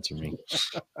to sponsor me.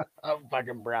 I'm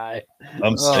fucking Bri.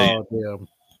 I'm saying.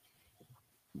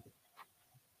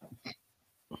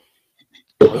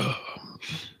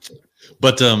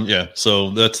 But yeah,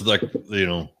 so that's like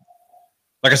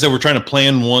I said, we're trying to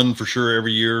plan one for sure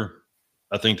every year.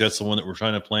 I think that's the one that we're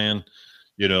trying to plan.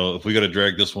 If we got to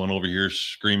drag this one over here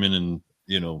screaming and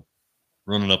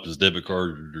running up his debit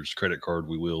card or his credit card,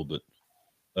 we will. But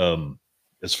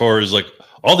as far as like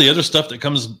all the other stuff that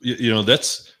comes,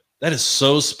 that is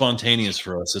so spontaneous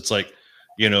for us. It's like,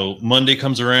 Monday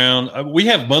comes around. We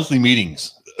have monthly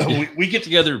meetings. We get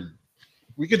together.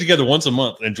 We get together once a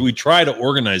month and we try to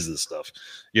organize this stuff,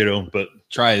 but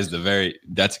try is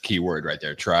that's a key word right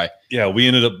there. Try. Yeah. We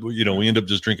ended up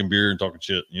just drinking beer and talking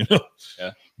shit,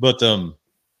 Yeah. But,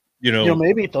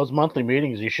 maybe at those monthly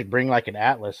meetings, you should bring like an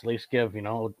atlas, at least give,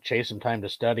 Chase some time to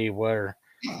study where,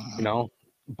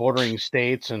 bordering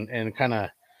states and kind of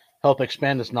help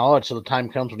expand his knowledge. So the time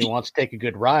comes when he wants to take a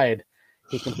good ride,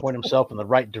 he can point himself in the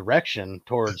right direction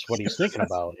towards what he's thinking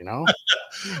about,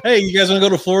 Hey, you guys want to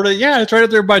go to Florida? Yeah, it's right up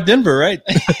there by Denver, right?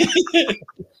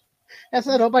 That's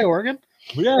that up by Oregon.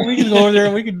 Yeah, we can go over there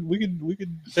and we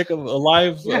could take a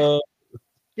live.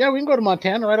 Yeah, we can go to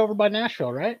Montana, right over by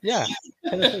Nashville, right? Yeah,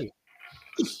 Tennessee.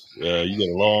 Yeah, you got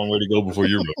a long way to go before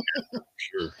you're ready.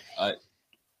 Sure. I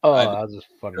was just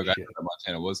funny.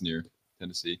 Montana was near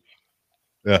Tennessee.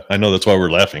 Yeah, I know. That's why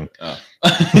we're laughing. Oh.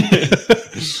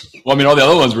 Well, all the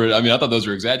other ones were. I thought those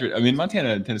were exaggerated. Montana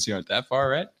and Tennessee aren't that far,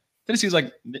 right? Tennessee's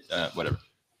like whatever.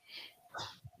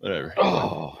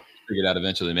 Oh, figure it out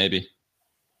eventually, maybe.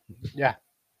 Yeah.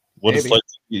 What it's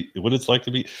like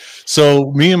to be.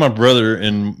 So me and my brother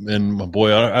and my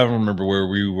boy, I don't remember where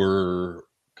we were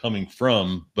coming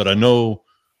from, but I know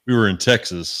we were in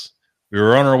Texas. We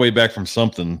were on our way back from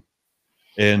something,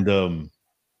 and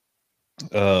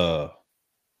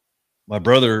my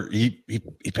brother he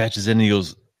patches in and he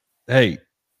goes, "Hey,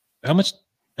 how much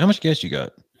gas you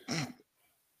got?"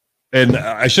 And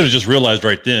I should have just realized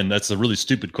right then that's a really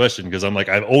stupid question because I'm like,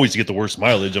 I always get the worst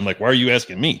mileage. I'm like, why are you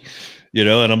asking me? And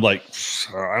I'm like,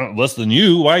 less than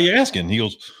you. Why are you asking? He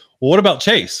goes, well, what about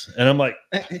Chase? And I'm like,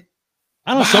 I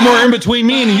don't know, somewhere in between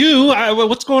me and you.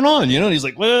 What's going on? And he's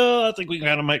like, well, I think we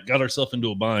kind of might got ourselves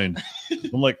into a bind.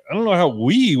 I'm like, I don't know how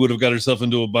we would have got ourselves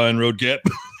into a bind, Road Cap.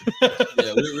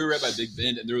 Yeah, we were right by Big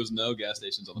Bend and there was no gas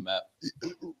stations on the map.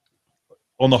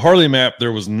 On the Harley map,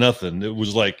 there was nothing. It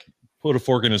was like, put a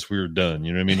fork in us, we were done.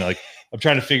 You know what I mean? Like, I'm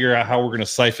trying to figure out how we're going to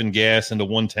siphon gas into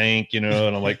one tank, and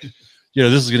I'm like,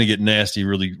 this is going to get nasty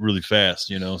really, really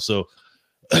fast, So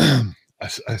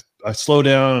I slow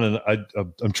down and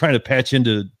I'm trying to patch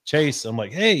into Chase. I'm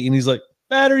like, hey, and he's like,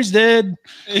 battery's dead,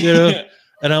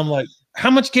 and I'm like,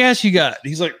 how much gas you got?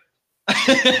 He's like,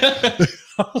 the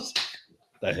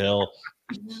hell?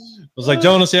 I was like,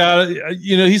 Jonas,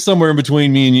 he's somewhere in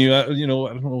between me and you. I don't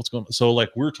know what's going on. So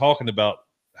like, we're talking about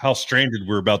how stranded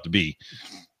we're about to be,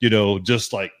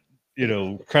 just like,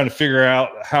 trying to figure out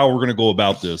how we're going to go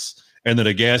about this. And then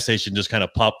a gas station just kind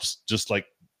of pops, just like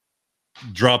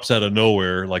drops out of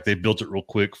nowhere. Like they built it real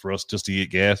quick for us just to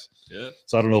get gas. Yeah.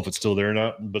 So I don't know if it's still there or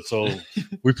not, but so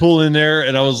we pull in there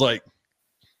and I was like,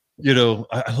 I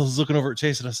was looking over at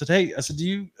Chase and I said, hey, do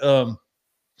you,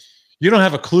 you don't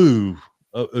have a clue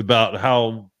about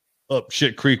how up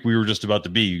shit creek we were just about to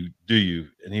be, do you?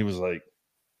 And he was like,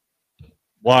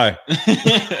 why?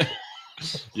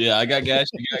 Yeah, I got gas.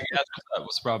 You got gas.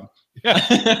 What's the problem?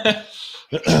 Yeah.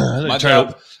 My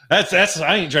job. That's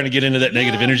I ain't trying to get into that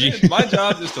negative energy. Man, my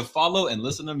job is to follow and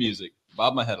listen to music.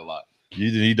 Bob my head a lot.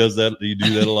 He does that. You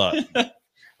do that a lot.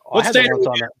 What state on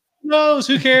that? Who knows?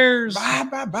 Who cares?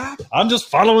 Bye. I'm just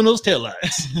following those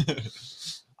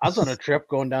taillights. I was on a trip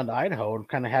going down to Idaho and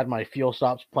kind of had my fuel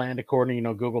stops planned according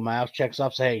to, Google Maps, checks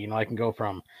off, say, hey, I can go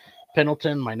from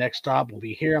Pendleton. My next stop will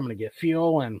be here. I'm going to get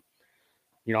fuel. And,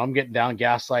 I'm getting down,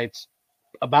 gas lights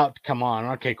about to come on.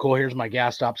 Okay, cool. Here's my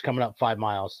gas stops coming up 5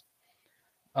 miles.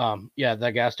 Yeah,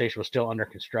 that gas station was still under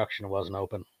construction. It wasn't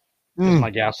open. My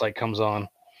gas light comes on.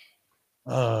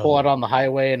 Pull out on the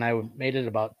highway, and I made it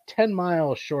about 10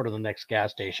 miles short of the next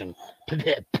gas station. Out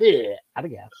of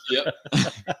gas. Yep.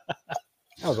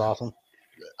 That was awesome.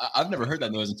 I've never heard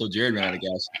that noise until Jared ran out of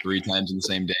gas 3 times in the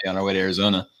same day on our way to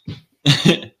Arizona.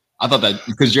 I thought that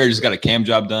because Jared just got a cam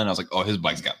job done. I was like, oh, his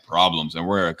bike's got problems, and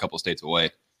we're a couple states away.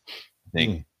 I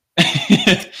think.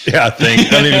 Yeah, I think. I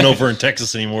don't even know if we're in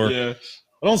Texas anymore. Yeah.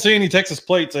 I don't see any Texas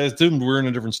plates. I assumed we're in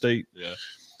a different state. Yeah.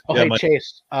 Oh, yeah, hey,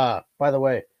 Chase. By the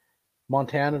way,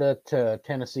 Montana to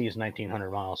Tennessee is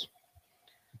 1,900 miles.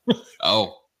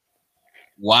 Oh,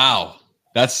 wow.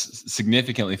 That's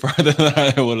significantly farther than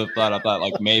I would have thought. I thought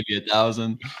like maybe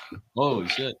 1,000. Holy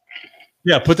shit.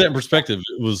 Yeah, put that in perspective.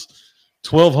 It was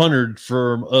 1,200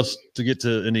 from us to get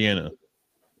to Indiana.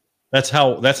 That's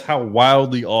how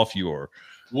wildly off you are.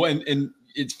 Well, and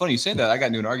it's funny you say that. I got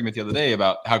into an argument the other day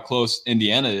about how close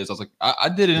Indiana is. I was like, I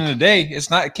did it in a day.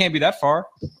 It can't be that far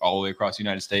all the way across the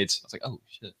United States. I was like, oh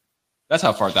shit. That's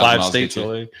how far 1,000 miles 5 states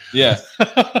away. Yeah.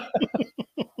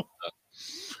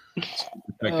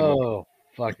 Oh,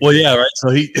 fuck. Well, yeah, right. So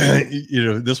he,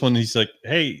 this one, he's like,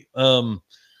 hey,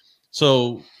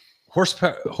 so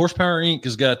Horsepower Inc.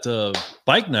 has got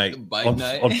bike night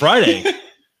on Friday.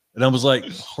 And I was like,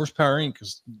 Horsepower Inc.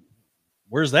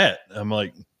 Where's that? I'm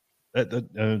like,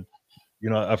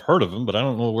 I've heard of them, but I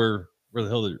don't know where the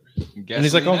hell they're. And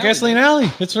he's like, Gasoline Alley.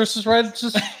 It's just right up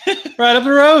the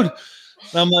road.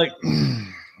 And I'm like,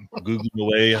 Googling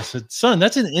away. I said, son,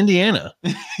 that's in Indiana.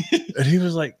 And he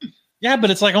was like, yeah, but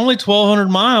it's like only 1,200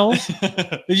 miles.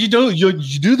 You do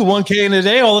the 1K in a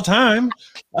day all the time.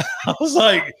 I was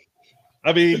like,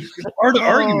 I mean, it's hard to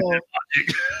argue with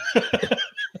that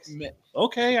logic.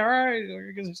 Okay, all right.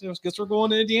 I guess we're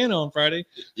going to Indiana on Friday.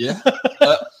 Yeah.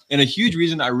 And a huge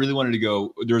reason I really wanted to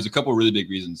go, there was a couple of really big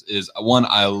reasons. Is one,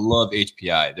 I love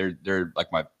HPI. They're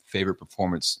like my favorite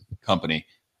performance company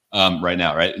right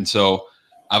now, right? And so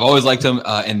I've always liked them.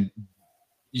 And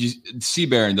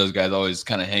Seabear and those guys always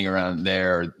kind of hang around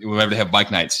there. Or whenever they have bike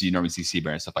nights, you normally see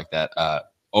Seabear and stuff like that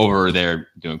over there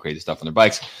doing crazy stuff on their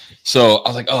bikes. So I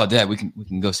was like, oh, Dad, we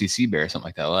can go see Seabear or something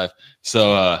like that live.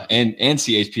 So and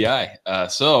see HPI.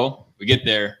 So we get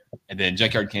there, and then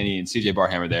Junkyard Kenny and CJ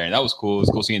Barhammer there, and that was cool. It was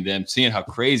cool seeing them, seeing how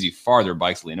crazy far their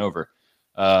bikes lean over.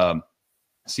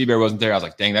 Seabear wasn't there. I was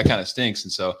like, dang, that kind of stinks.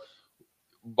 And so,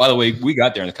 by the way, we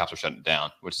got there and the cops were shutting it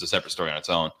down, which is a separate story on its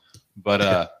own.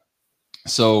 But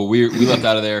so we left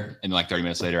out of there, and like 30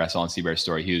 minutes later, I saw on Seabear's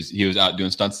story he was out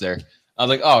doing stunts there. I was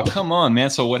like, oh, come on, man.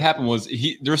 So what happened was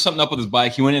there was something up with his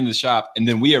bike. He went into the shop, and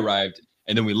then we arrived,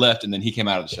 and then we left, and then he came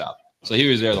out of the shop. So he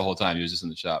was there the whole time. He was just in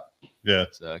the shop. Yeah.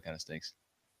 So that kind of stinks.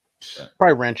 Yeah.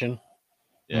 Probably wrenching.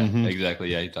 Yeah,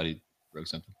 exactly. Yeah, he thought he broke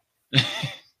something.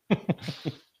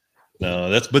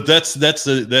 No, that's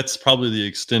probably the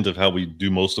extent of how we do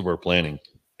most of our planning.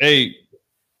 Hey,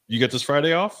 you got this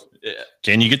Friday off? Yeah.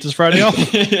 Can you get this Friday off?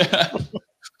 Yeah.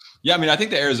 Yeah, I mean, I think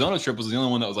the Arizona trip was the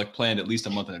only one that was like planned at least a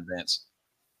month in advance.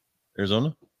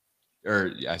 Arizona?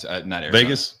 Or not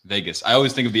Arizona. Vegas. I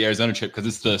always think of the Arizona trip because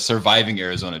it's the surviving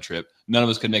Arizona trip. None of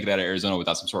us could make it out of Arizona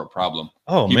without some sort of problem.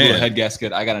 Oh, he man. blew a head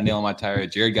gasket. I got a nail on my tire.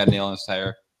 Jared got a nail on his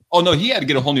tire. Oh, no, he had to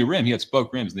get a whole new rim. He had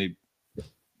spoke rims. And they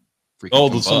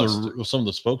some of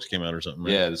the spokes came out or something.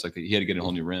 Right? Yeah, it's like he had to get a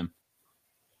whole new rim.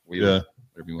 Yeah.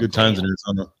 Good times in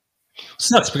Arizona.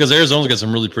 Sucks because Arizona's got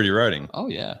some really pretty riding. Oh,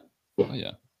 yeah.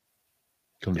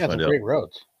 Come to find out. Great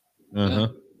roads. Uh-huh.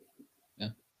 Yeah.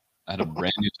 I had a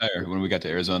brand new tire when we got to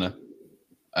Arizona.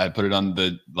 I put it on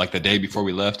the day before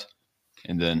we left,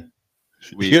 and then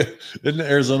In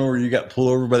Arizona where you got pulled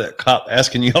over by that cop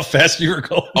asking you how fast you were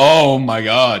going. Oh my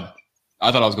God.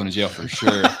 I thought I was going to jail for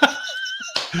sure.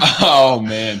 Oh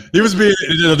man. He was being,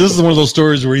 this is one of those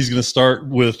stories where he's going to start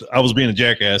with, I was being a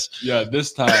jackass. Yeah,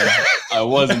 this time I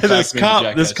wasn't. This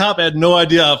cop had no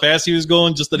idea how fast he was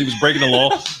going, just that he was breaking the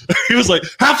law. He was like,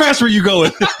 how fast were you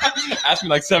going? Asked me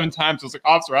like 7 times. I was like,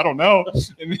 officer, I don't know.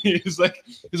 And he's like,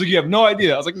 you have no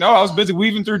idea. I was like, no, I was busy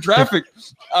weaving through traffic.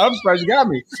 I'm surprised you got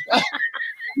me.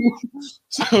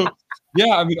 So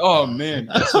yeah, I mean, oh man.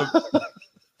 So,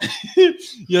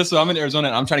 yeah, so I'm in Arizona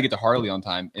and I'm trying to get to Harley on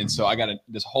time, and so I got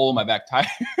this hole in my back tire.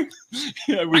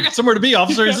 I got somewhere to be,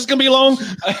 officer. Is this gonna be long?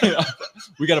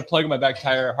 We got a plug in my back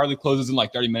tire. Harley closes in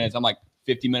like 30 minutes. I'm like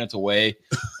 50 minutes away,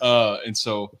 and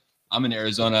so I'm in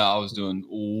Arizona. I was doing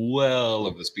well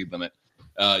over the speed limit.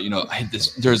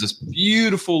 There's this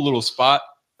beautiful little spot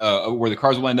where the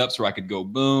cars lined up so I could go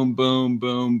boom, boom,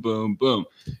 boom, boom, boom,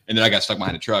 and then I got stuck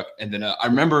behind a truck. And then I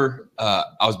remember I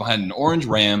was behind an orange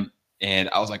Ram. And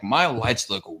I was like, my lights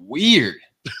look weird,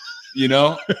 And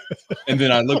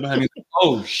then I looked behind me,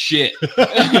 oh shit,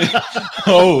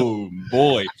 oh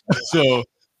boy. So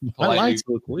my lights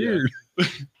look weird. Yeah,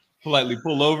 politely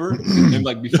pull over, and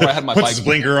like before I had my bike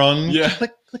blinker on, yeah,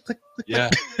 click, click, click, click.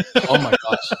 Yeah. Oh my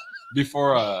gosh.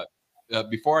 Before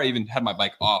I even had my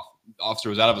bike off, the officer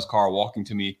was out of his car walking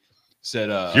to me.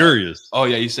 Said furious. Oh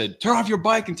yeah, he said, turn off your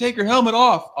bike and take your helmet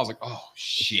off. I was like, oh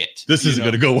shit, this isn't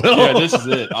gonna go well. Yeah, this is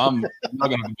it. I'm not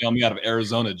gonna bail me out of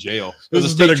Arizona jail. This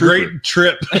has been a great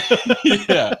trip.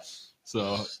 Yeah.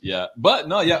 So yeah, but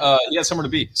no, yeah, he had somewhere to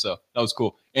be, so that was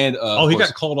cool. And he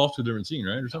got called off to a different scene,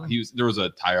 right, or something. There was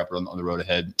a tire up on the road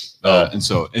ahead, and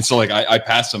so like I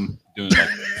passed him doing like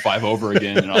 5 over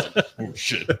again, and I was like, oh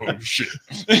shit,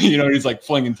 he's like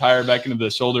flinging tire back into the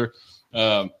shoulder,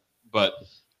 but.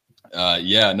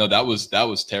 That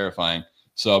was terrifying.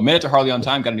 So made it to Harley on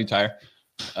time, got a new tire.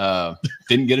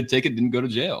 Didn't get a ticket, didn't go to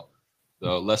jail.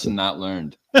 So lesson not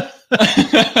learned. And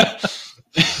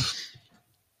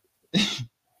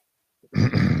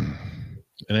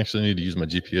actually I need to use my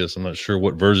GPS. I'm not sure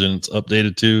what version it's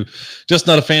updated to. Just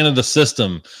not a fan of the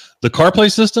system. The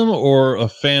CarPlay system or a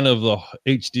fan of the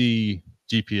HD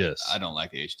GPS? I don't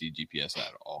like the HD GPS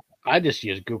at all. I just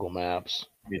use Google Maps.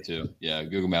 Me too. Yeah,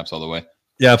 Google Maps all the way.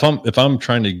 Yeah, if I'm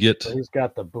trying to get, so he's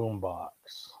got the boom box.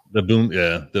 The boom,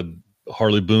 yeah, the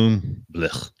Harley boom.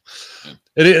 Blech.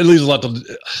 It leaves a lot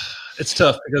to. It's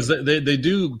tough because they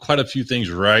do quite a few things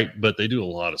right, but they do a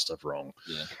lot of stuff wrong.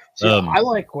 Yeah. See,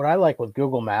 what I like with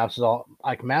Google Maps is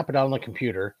I can map it out on the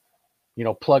computer.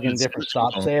 Plug in different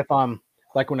stops. Say if I'm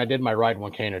like when I did my ride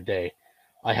 1K in a day,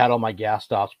 I had all my gas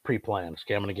stops pre-planned.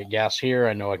 Okay, I'm going to get gas here.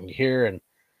 I know I can get here and.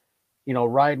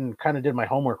 Riding kind of did my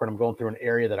homework when I'm going through an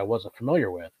area that I wasn't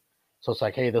familiar with. So it's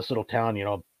like, hey, this little town,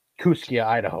 Kooskia,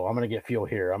 Idaho. I'm going to get fuel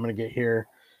here. I'm going to get here.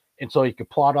 And so you could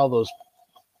plot all those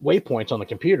waypoints on the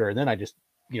computer. And then I just,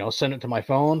 send it to my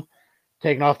phone,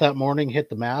 taking off that morning, hit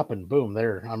the map, and boom,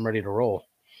 there, I'm ready to roll.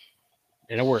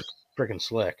 And it worked freaking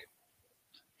slick.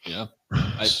 Yeah.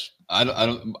 I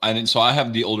didn't. So I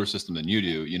have the older system than you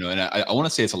do, and I want to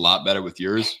say it's a lot better with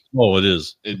yours. Oh, it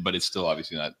is. But it's still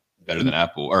obviously not better than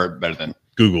Apple or better than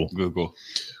Google.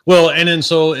 Well, and then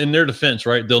so in their defense,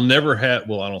 right, they'll never have,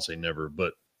 well, I don't say never,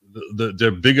 but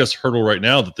their biggest hurdle right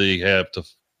now that they have to,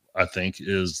 I think,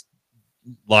 is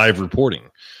live reporting.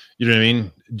 You know what I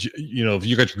mean? If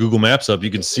you got your Google Maps up,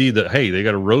 you can see that, hey, they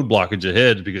got a road blockage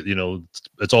ahead because,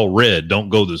 it's all red. Don't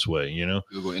go this way,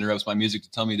 Google interrupts my music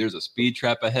to tell me there's a speed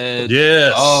trap ahead.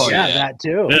 Yes. Oh, yeah, that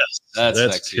too. Yes.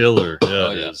 That's killer. Yeah,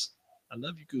 oh, it yeah. is. I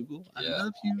love you, Google. I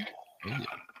love you.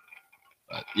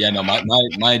 Oh, yeah. No,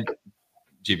 my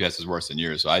GPS is worse than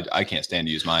yours, so I can't stand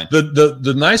to use mine.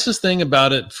 The nicest thing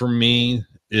about it for me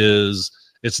is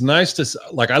it's nice to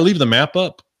I leave the map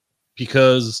up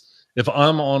because if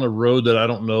I'm on a road that I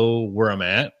don't know where I'm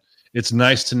at, it's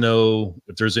nice to know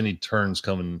if there's any turns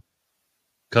coming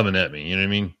at me. You know what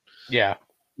I mean? Yeah.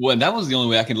 Well, and that was the only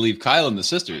way I could leave Kyle and the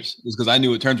sisters was because I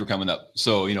knew what turns were coming up.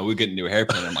 So we get into a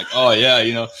hairpin. I'm like, oh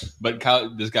yeah, But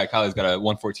Kyle's got a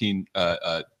 114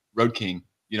 Road King,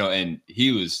 and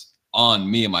he was on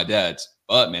me and my dad's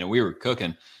butt, man. And we were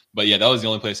cooking. But yeah, that was the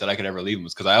only place that I could ever leave him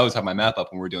was because I always have my map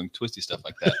up when we're doing twisty stuff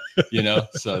like that,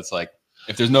 So it's like,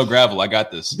 if there's no gravel, I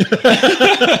got this.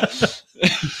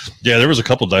 Yeah, there was a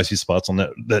couple dicey spots on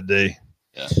that day.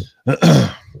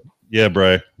 Yeah. Yeah,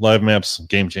 Bri. Live maps,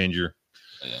 game changer.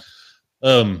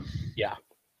 Yeah.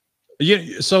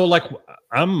 Yeah. So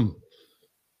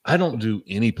I don't do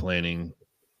any planning.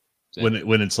 Same.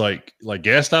 When it's like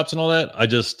gas stops and all that, I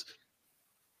just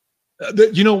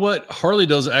you know what, Harley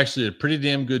does actually a pretty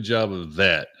damn good job of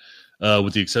that.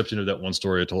 with the exception of that one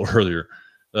story I told earlier.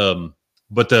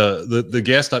 But the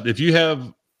gas stop, if you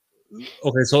have,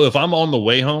 okay, so if I'm on the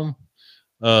way home,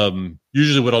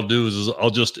 usually what I'll do is I'll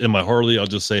just, in my Harley, I'll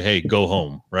just say, hey, go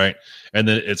home, right? And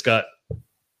then it's got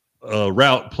a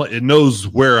route, it knows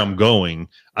where I'm going.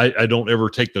 I don't ever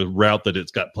take the route that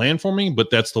it's got planned for me,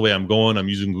 but that's the way I'm going. I'm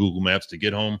using Google Maps to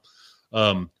get home.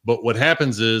 But what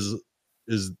happens is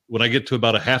when I get to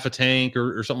about a half a tank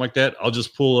or something like that, I'll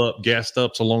just pull up gas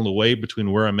stops along the way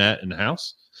between where I'm at and the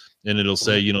house. And it'll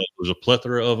say, there's a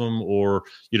plethora of them, or,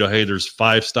 hey, there's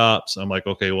 5 stops. I'm like,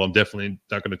 okay, well, I'm definitely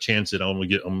not going to chance it. I'm going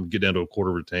to get down to a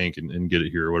quarter of a tank and get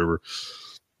it here or whatever.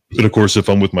 And of course, if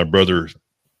I'm with my brother,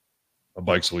 my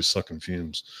bike's always sucking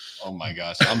fumes. Oh my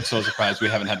gosh. I'm so surprised we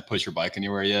haven't had to push your bike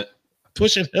anywhere yet.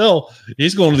 Pushing hell.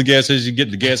 He's going to the gas station,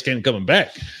 getting the gas can coming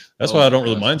back. That's why I don't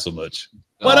really mind so much.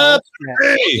 What up?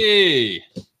 Hey.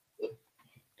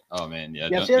 Oh man, yeah.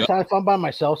 Yeah, if I'm by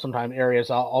myself, sometimes areas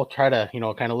I'll try to,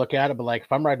 kind of look at it. But like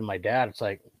if I'm riding with my dad, it's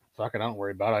like, fuck it, I don't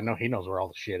worry about it. I know he knows where all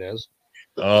the shit is.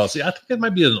 See, I think it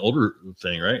might be an older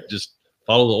thing, right? Just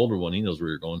follow the older one. He knows where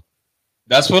you're going.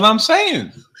 That's what I'm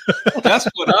saying. That's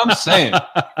what I'm saying.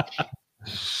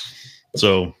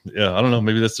 So yeah, I don't know.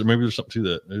 Maybe there's something to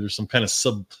that. Maybe there's some kind of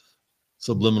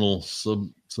subliminal,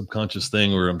 subconscious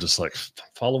thing where I'm just like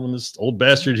following this old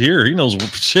bastard here. He knows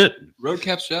shit. Road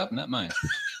cap shop, not mine.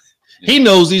 He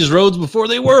knows these roads before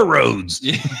they were roads.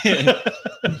 Yeah.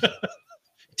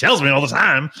 He tells me all the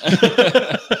time.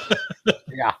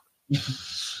 Yeah.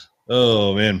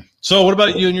 Oh man. So what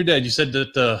about you and your dad? You said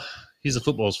that he's a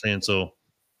football fan, so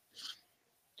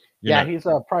yeah, he's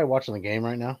probably watching the game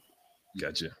right now.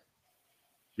 Gotcha.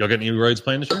 Y'all got any rides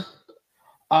planned this year?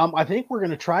 I think we're going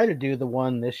to try to do the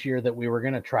one this year that we were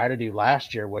going to try to do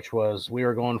last year, which was we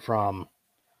were going from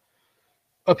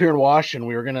up here in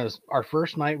Washington. Our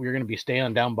first night, we were going to be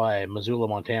staying down by Missoula,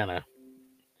 Montana.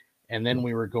 And then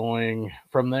we were going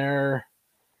from there,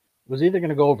 was either going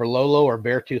to go over Lolo or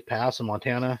Beartooth Pass in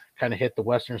Montana, kind of hit the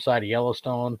western side of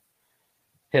Yellowstone,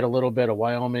 hit a little bit of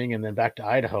Wyoming, and then back to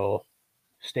Idaho,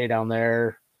 stay down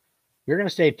there. We were going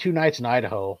to stay 2 nights in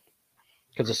Idaho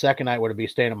because the second night would be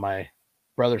staying at my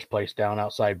brother's place down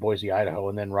outside Boise, Idaho,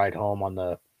 and then ride home on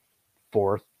the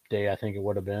 4th day, I think it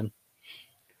would have been.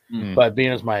 Mm-hmm. But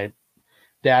being as my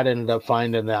dad ended up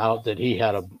finding out that he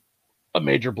had a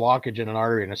major blockage in an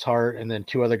artery in his heart, and then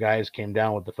 2 other guys came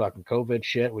down with the fucking COVID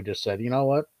shit, we just said, you know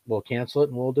what, we'll cancel it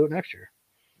and we'll do it next year.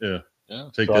 Yeah. So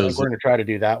I think we're going to try to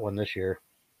do that one this year.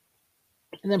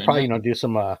 And then probably, do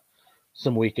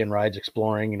some weekend rides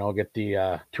exploring, get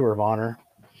the Tour of Honor.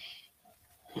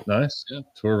 Nice. Yeah.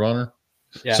 Tour of Honor.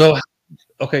 Yeah. So,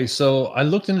 okay. So I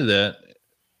looked into that,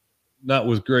 not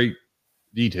with great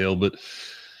detail, but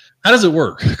how does it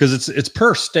work? Because it's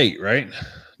per state, right?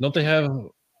 Don't they have?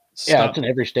 Yeah, it's in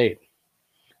every state.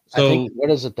 So I think, what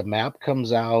is it? The map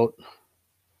comes out.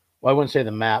 Well, I wouldn't say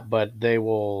the map, but they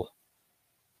will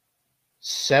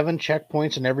 7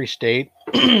 checkpoints in every state,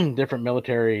 different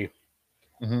military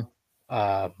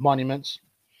monuments.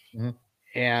 Mm-hmm.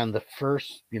 And the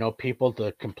first, people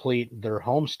to complete their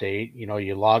home state,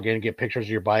 you log in, get pictures of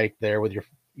your bike there with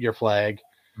your flag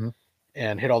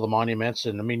and hit all the monuments.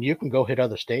 And I mean, you can go hit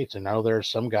other states. And now there's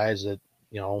some guys that,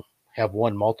 have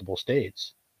won multiple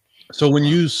states. So when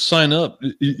you sign up,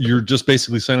 you're just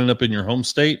basically signing up in your home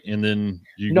state, and then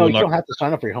you don't have to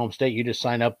sign up for your home state. You just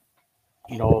sign up,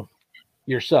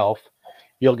 yourself.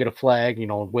 You'll get a flag,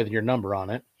 with your number on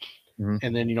it. Mm-hmm.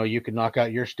 And then, you can knock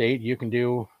out your state. You can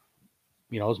do,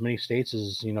 as many states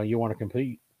as, you want to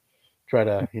complete, try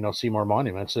to, see more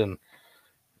monuments. And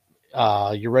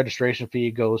your registration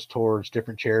fee goes towards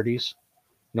different charities,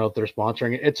 if they're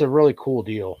sponsoring it. It's a really cool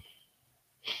deal.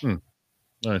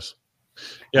 Nice.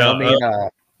 Yeah.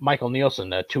 Michael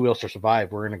Nielsen, Two Wheels to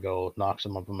Survive, we're going to go knock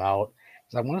some of them out.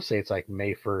 I want to say it's like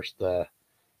May 1st.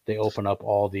 They open up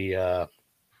all the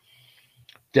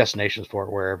destinations for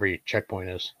it, where every checkpoint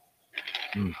is.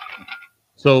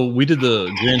 So we did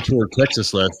the Grand Tour of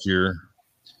Texas last year,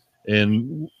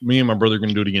 and me and my brother are going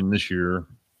to do it again this year.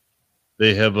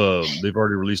 They've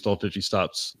already released all 50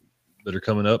 stops that are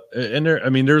coming up, and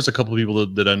there's a couple of people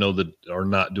that I know that are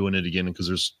not doing it again because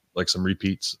there's like some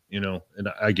repeats, and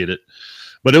I get it,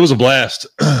 but it was a blast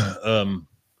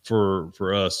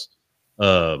for us.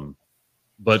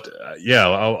 But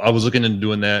I was looking into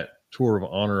doing that Tour of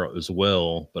Honor as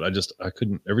well, but I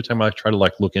couldn't. Every time I try to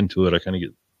look into it, I kind of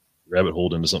get rabbit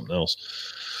holed into something else.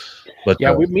 But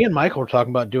yeah, me and Michael were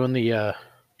talking about doing the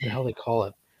hell they call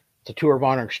it. It's a Tour of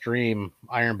Honor Extreme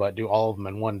Iron Butt. Do all of them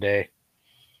in one day,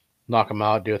 knock them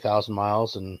out, do 1,000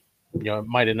 miles, and it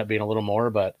might end up being a little more,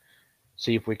 but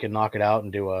see if we can knock it out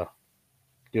and do an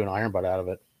Iron Butt out of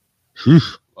it.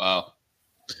 Wow.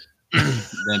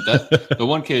 Man, the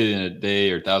 1K in a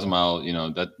day or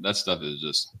 1,000-mile, that stuff is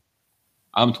just.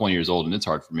 I'm 20 years old and it's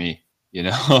hard for me.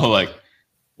 Like.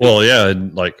 Well, yeah,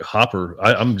 and like Hopper,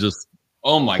 I'm just.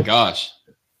 Oh my gosh,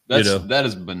 that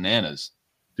is bananas.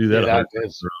 Do that. That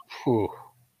is.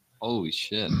 Holy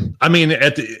shit. I mean,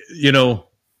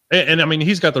 and I mean,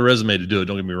 he's got the resume to do it.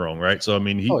 Don't get me wrong, right? So I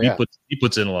mean, he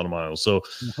puts in a lot of miles. So,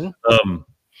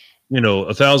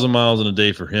 1,000 miles in a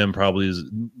day for him probably is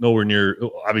nowhere near.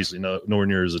 Obviously, nowhere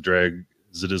near as a drag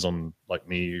as it is on like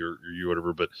me or you, or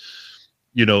whatever. But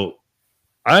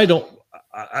I don't.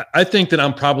 I think that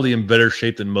I'm probably in better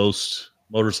shape than most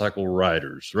motorcycle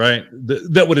riders, right?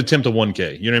 That would attempt a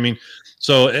 1K. You know what I mean?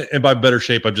 So, and by better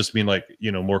shape, I just mean like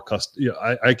more custom.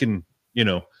 I can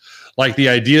like the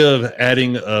idea of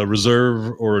adding a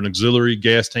reserve or an auxiliary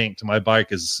gas tank to my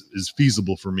bike is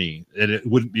feasible for me, and it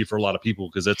wouldn't be for a lot of people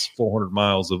because that's 400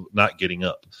 miles of not getting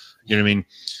up. You know what I mean?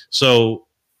 So,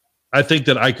 I think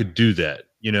that I could do that.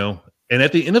 And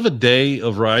at the end of a day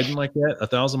of riding like that,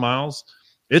 1,000 miles,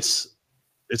 it's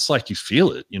like you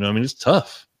feel it. I mean, it's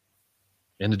tough.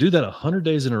 And to do that 100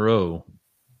 days in a row,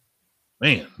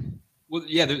 man. Well,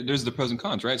 yeah, there's the pros and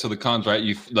cons, right? So the cons,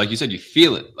 right? Like you said, you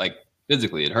feel it, like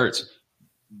physically, it hurts,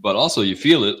 but also you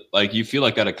feel it, like you feel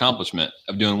like that accomplishment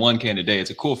of doing 1K in a day. It's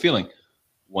a cool feeling.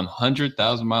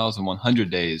 100,000 miles in 100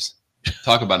 days.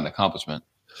 Talk about an accomplishment.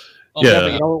 Oh,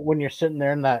 yeah, but when you're sitting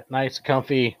there in that nice,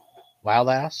 comfy wild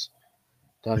ass,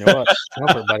 telling you what,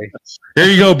 comfort, buddy. Here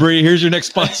you go, Bree. Here's your next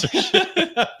sponsor.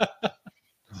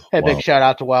 Hey, big shout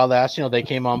out to Wild Ass. They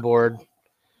came on board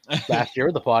last year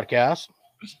with the podcast.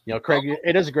 Craig,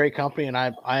 it is a great company, and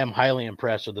I am highly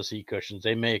impressed with the seat cushions.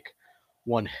 They make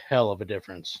one hell of a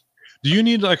difference. Do you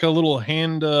need like a little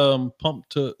hand pump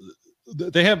to?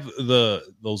 They have those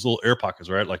little air pockets,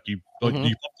 right? Like do you pump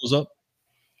those up?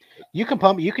 You can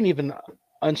pump. You can even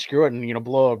unscrew it and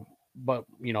blow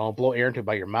air into it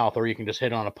by your mouth, or you can just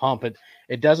hit on a pump.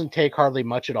 It doesn't take hardly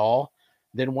much at all.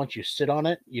 Then once you sit on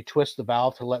it, you twist the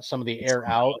valve to let some of the air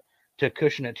out to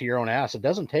cushion it to your own ass. It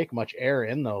doesn't take much air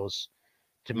in those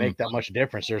to make that much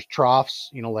difference. There's troughs,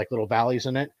 like little valleys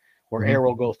in it where air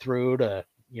will go through to,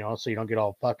 so you don't get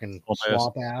all fucking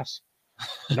swamp ass.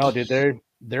 No, dude,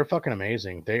 they're fucking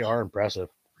amazing. They are impressive.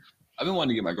 I've been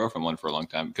wanting to get my girlfriend one for a long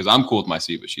time because I'm cool with my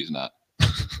seat, but she's not.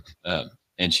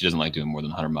 And she doesn't like doing more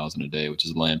than 100 miles in a day, which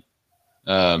is lame.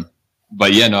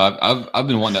 But yeah, no, I've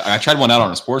been wanting to. I tried one out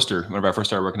on a Sportster whenever I first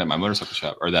started working at my motorcycle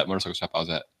shop, or that motorcycle shop I was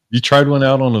at. You tried one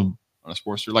out on a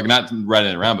Sportster, like not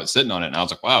riding it around, but sitting on it, and I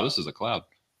was like, wow, this is a cloud.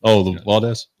 Oh, the Wild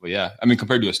Ass? Well, yeah, I mean,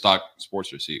 compared to a stock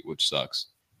Sportster seat, which sucks.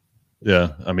 Yeah,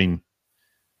 I mean,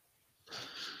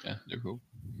 yeah, they're cool.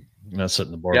 Not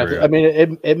setting the bar. Yeah, I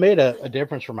mean, it made a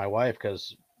difference for my wife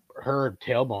because her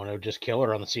tailbone, it would just kill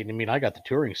her on the seat. I mean, I got the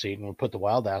touring seat and we put the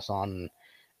Wild Ass on, and,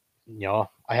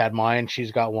 I had mine,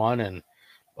 she's got one, and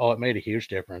it made a huge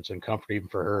difference in comfort even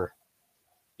for her.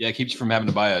 Yeah, it keeps you from having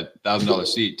to buy a $1,000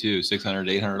 seat too,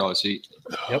 $600, $800 seat.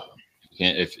 Yep.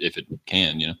 If it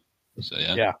can, So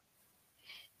yeah. Yeah.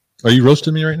 Are you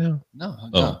roasting me right now? No.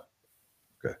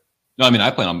 Okay. No, I mean,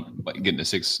 I plan on getting a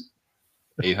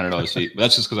 $800 seat, but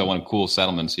that's just because I want a cool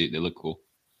Saddleman seat. They look cool,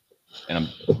 and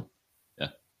yeah.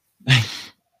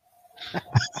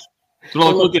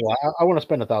 I want to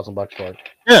spend $1,000 for it.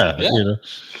 Yeah.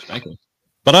 Thank you.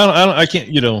 But I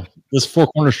can't. This Four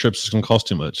Corners trip is going to cost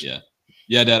too much.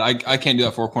 Yeah, Dad. I can't do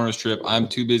that Four Corners trip. I'm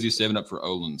too busy saving up for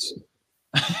Olin's.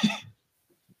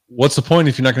 What's the point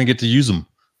if you're not going to get to use them?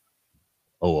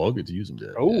 Oh, I'll get to use them,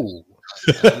 Dad. Oh.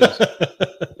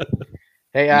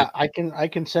 Hey, I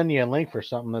can send you a link for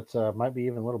something that's might be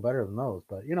even a little better than those,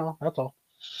 but that's all.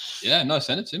 Yeah, no,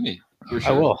 send it to me. For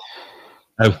sure.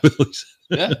 I will.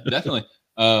 Yeah, definitely.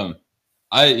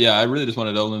 I really just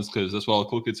wanted Olin's because that's what all the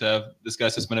cool kids have. This guy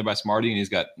says Money by Smarty, and he's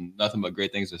got nothing but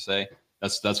great things to say.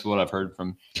 That's what I've heard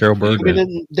from Carol Berg. I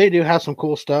mean, they do have some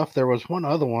cool stuff. There was one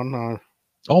other one.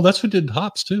 That's who did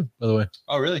Hops too, by the way.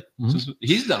 Oh, really? Mm-hmm. So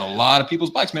he's done a lot of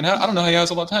people's bikes, man. I don't know how he has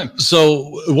a lot of time.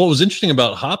 So what was interesting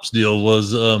about Hops' deal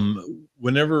was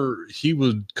whenever he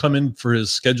would come in for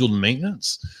his scheduled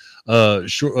maintenance,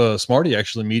 Smarty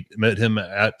actually met him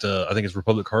at I think it's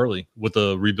Republic Harley with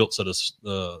a rebuilt set of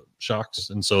shocks.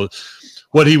 And so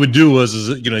what he would do was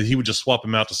he would just swap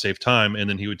him out to save time, and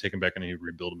then he would take him back and he would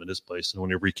rebuild him at his place. And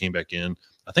whenever he came back in,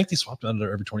 I think they swapped out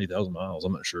every 20,000 miles.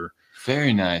 I'm not sure.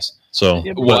 Very nice. So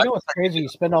what's crazy? You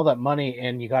spend all that money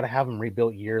and you got to have them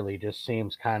rebuilt yearly. Just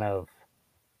seems kind of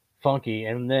funky.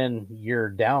 And then you're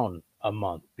down a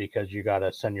month because you got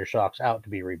to send your shocks out to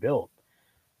be rebuilt.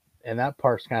 And that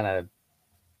part's kind of,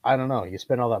 I don't know. You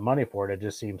spend all that money for it. It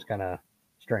just seems kind of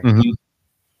strange. Mm-hmm.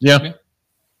 Yeah.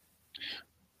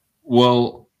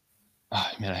 Well,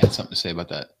 man, I had something to say about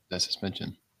that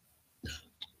suspension.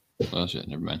 Well, shit,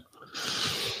 never mind.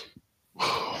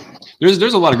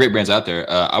 There's a lot of great brands out there.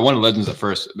 I wanted Legends at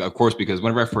first, of course, because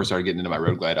whenever I first started getting into my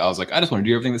road glide, I was like, I just want to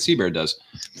do everything that Seabear does.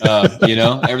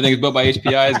 Everything is built by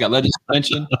HPI. It's got Legends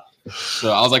suspension.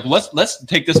 So I was like, let's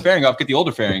take this fairing off, get the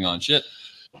older fairing on. Shit.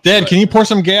 Dad, can you pour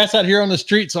some gas out here on the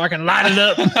street so I can light it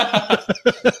up?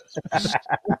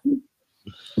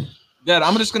 Dad,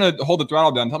 I'm just gonna hold the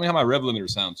throttle down. Tell me how my rev limiter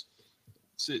sounds.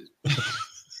 Yeah,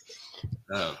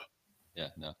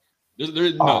 no.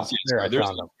 There's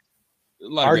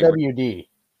RWD.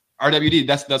 RWD.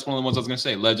 That's one of the ones I was gonna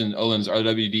say. Legend, Olin's,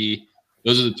 RWD.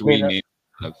 Those are the three names.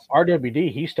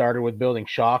 RWD. He started with building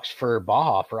shocks for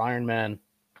Baja for Ironman.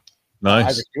 Nice.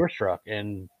 Isaac Stewart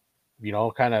and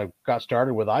kind of got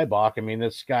started with Ibach. I mean,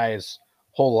 this guy's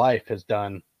whole life has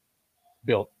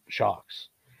built shocks,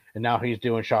 and now he's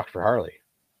doing shocks for Harley.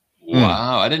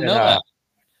 Wow, I didn't know that.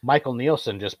 Michael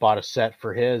Nielsen just bought a set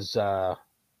for his what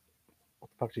the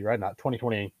fuck's he riding?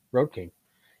 2020 Road King.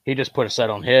 He just put a set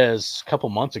on his a couple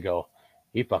months ago.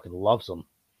 He fucking loves them.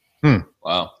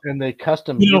 Wow. And they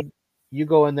custom. You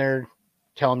go in there,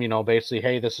 tell them, basically,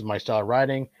 hey, this is my style of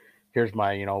riding. Here's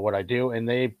my, what I do. And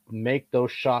they make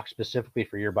those shocks specifically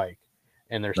for your bike.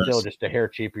 And they're still just a hair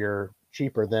cheaper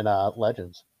than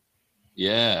Legends.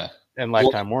 Yeah. And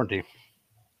lifetime warranty.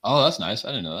 Oh, that's nice. I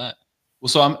didn't know that. Well,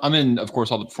 so I'm in, of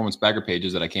course, all the performance bagger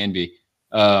pages that I can be.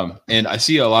 And I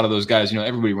see a lot of those guys,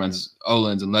 everybody runs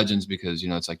Olins and Legends because,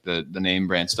 it's like the name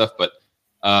brand stuff. But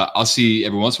I'll see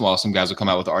every once in a while some guys will come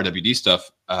out with the RWD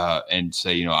stuff and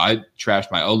say, I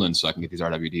trashed my Olins so I can get these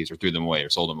RWDs or threw them away or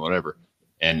sold them or whatever.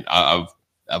 And I've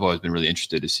always been really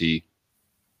interested to see.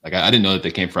 Like I didn't know that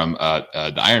they came from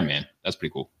the Iron Man. That's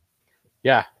pretty cool.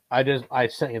 Yeah, I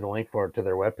sent you the link for it to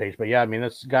their webpage. But yeah, I mean,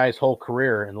 this guy's whole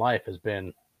career in life has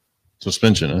been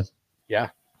suspension. Huh? Yeah,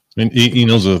 I mean, he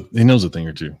knows a thing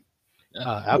or two.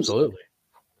 Yeah, absolutely.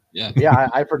 Yeah, yeah.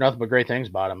 I've heard nothing but great things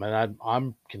about him, and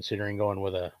I'm considering going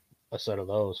with a set of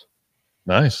those.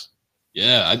 Nice.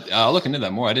 Yeah, I'll look into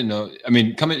that more. I didn't know. I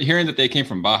mean, hearing that they came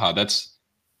from Baja, that's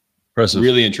impressive.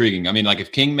 Really intriguing. I mean, like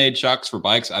if King made shocks for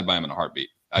bikes, I'd buy them in a heartbeat.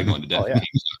 I'd go into death King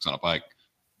shocks on a bike,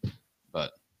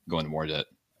 but go into more debt,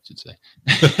 I should say.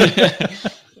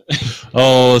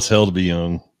 Oh, it's hell to be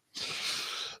young.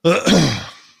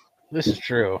 This is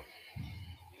true.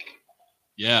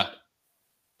 Yeah.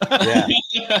 Yeah.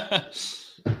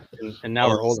 and now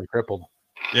we're old and crippled.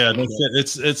 Yeah,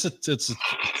 it's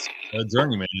a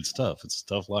journey, man. It's tough. It's a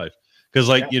tough life because,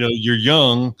 you're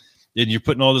young. And you're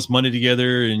putting all this money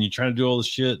together and you're trying to do all this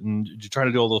shit and you're trying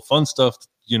to do all the fun stuff,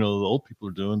 the old people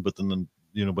are doing. But then,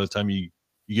 by the time you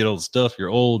get all the stuff, you're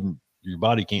old and your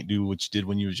body can't do what you did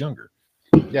when you was younger.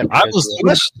 Yeah. I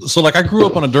grew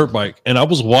up on a dirt bike and I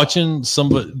was watching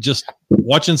somebody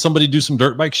do some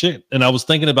dirt bike shit. And I was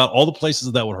thinking about all the places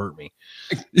that would hurt me.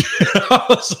 I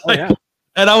was like,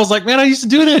 and I was like, man, I used to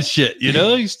do that shit. We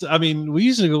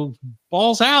used to go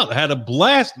balls out. I had a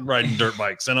blast riding dirt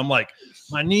bikes. And I'm like,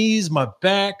 my knees, my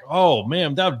back. Oh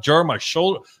man, that would jar my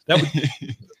shoulder.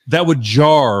 That would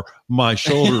jar my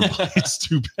shoulder blades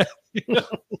too bad.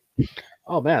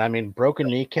 Oh man, I mean, broken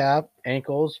kneecap,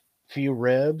 ankles, few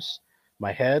ribs,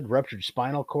 my head, ruptured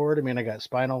spinal cord. I mean, I got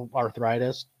spinal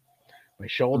arthritis, my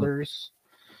shoulders.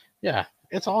 Yeah,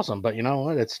 it's awesome. But you know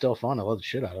what? It's still fun. I love the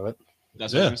shit out of it.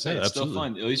 That's what I'm saying. It's still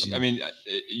fun. At least, I mean,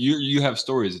 you have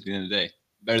stories at the end of the day.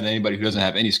 Better than anybody who doesn't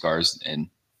have any scars and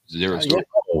zero stories.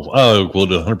 Oh, well,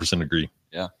 100% agree.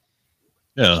 Yeah.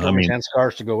 Yeah. I mean, 10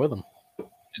 scars to go with them.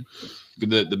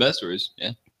 Yeah. The best stories.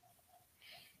 Yeah.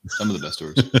 Some of the best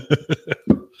stories.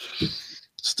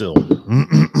 Still.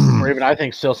 Or even I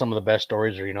think still some of the best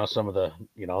stories are, some of the,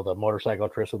 the motorcycle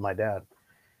trips with my dad.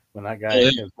 When that guy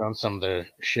has done some of the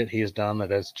shit he's done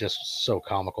that is just so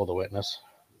comical to witness.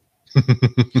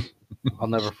 I'll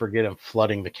never forget him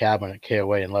flooding the cabin at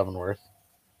KOA in Leavenworth.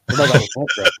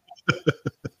 That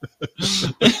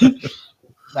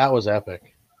was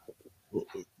epic.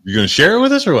 You gonna share it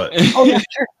with us or what? Oh yeah,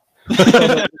 sure.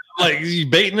 Like you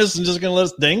baiting us and just gonna let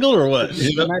us dangle or what?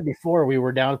 The night before we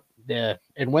were down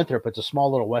in Winthrop. It's a small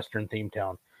little Western themed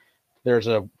town. There's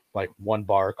one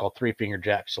bar called Three Finger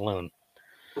Jack Saloon.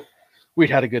 We'd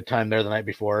had a good time there the night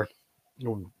before.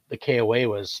 The KOA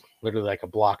was literally like a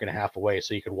block and a half away,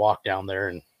 so you could walk down there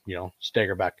and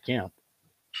stagger back to camp.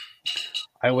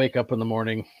 I wake up in the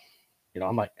morning,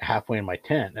 I'm like halfway in my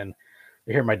tent, and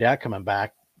I hear my dad coming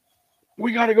back.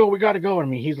 We gotta go. I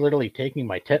mean, he's literally taking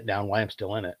my tent down while I'm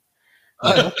still in it.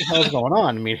 Like, what the hell's going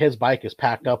on? I mean, his bike is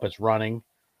packed up, it's running.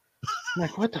 I'm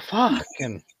like, what the fuck?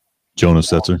 And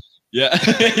Jonas Setzer. Yeah.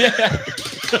 Yeah.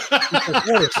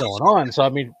 What is going on? So I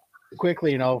mean,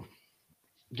 quickly, get on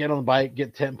the bike,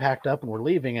 get tent packed up, and we're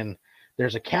leaving. And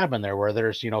there's a cabin there where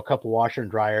there's a couple washer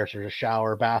and dryers, there's a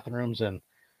shower, bathrooms, and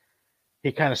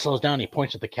he kind of slows down. He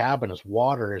points at the cabin. His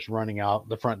water is running out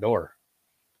the front door.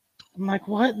 I'm like,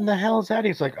 what in the hell is that?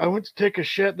 He's like, I went to take a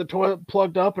shit. The toilet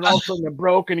plugged up, and all of a sudden it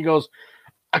broke. And he goes,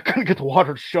 I couldn't get the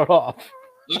water to shut off.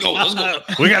 Let's go.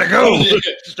 We gotta go.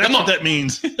 That's what that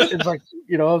means. It's like,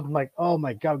 I'm like, oh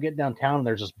my God, get downtown and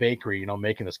there's this bakery,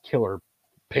 making this killer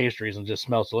pastries and just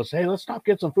smells. So let's stop,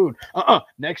 get some food.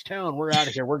 Next town, we're out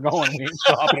of here. We're going. We ain't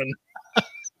stopping.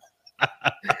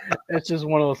 It's just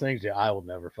one of those things that I will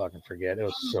never fucking forget. It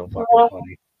was so fucking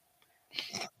funny.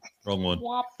 Wrong one.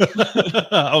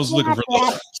 I was looking for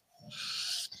that.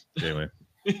 Anyway.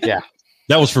 Yeah.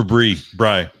 That was for Bry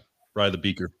the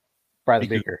beaker. Bry the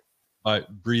beaker.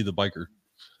 Bree the biker.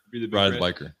 Bry the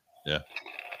biker. Yeah.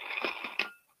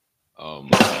 Oh my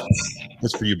God.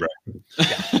 That's for you, Bry.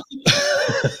 Yeah.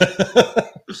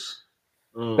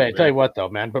 But I tell you what, though,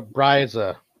 man. But Bry is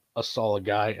a solid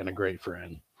guy and a great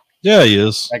friend. Yeah, he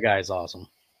is. That guy is awesome.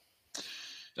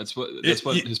 That's what his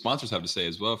sponsors have to say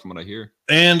as well, from what I hear.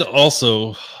 And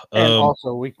also,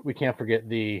 we can't forget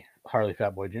the Harley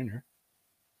Fat Boy Jr.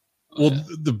 Well,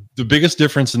 the biggest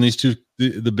difference in these two,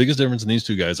 the biggest difference in these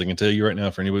two guys, I can tell you right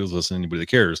now, for anybody who's listening, anybody that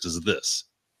cares, is this.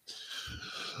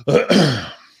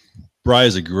 Bry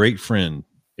is a great friend,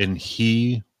 and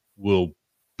he will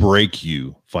break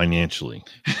you financially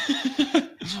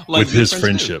with his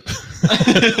friendship.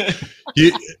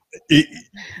 If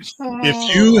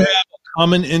you have a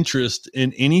common interest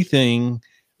in anything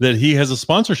that he has a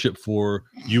sponsorship for,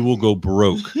 you will go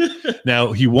broke.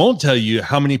 Now, he won't tell you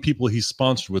how many people he's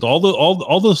sponsored with. All the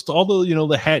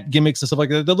the hat gimmicks and stuff like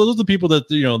that. Those are the people that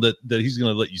that he's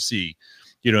going to let you see.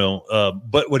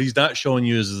 But what he's not showing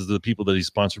you is the people that he's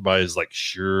sponsored by is like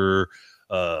Shure,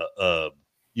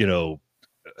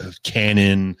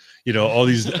 Canon, all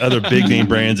these other big name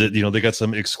brands that they got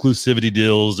some exclusivity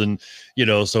deals, and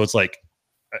so it's like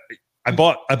I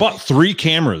bought 3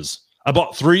 cameras. I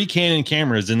bought 3 Canon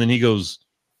cameras, and then he goes,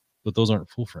 but those aren't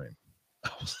full frame.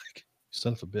 I was like,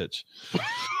 son of a bitch.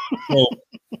 So,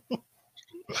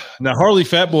 now Harley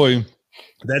Fat Boy,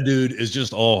 that dude is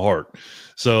just all heart.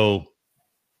 So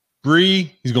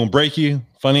Bree, he's gonna break you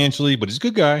financially, but he's a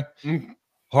good guy.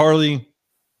 Harley.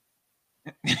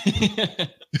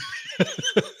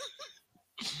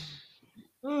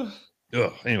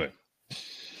 Anyway.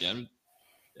 Yeah.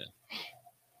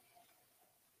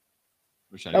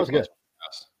 That was good.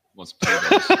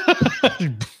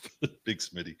 Big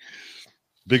Smitty.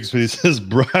 Big Smitty says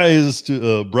Bry is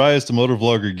to motor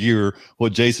vlogger gear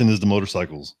what Jason is to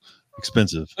motorcycles.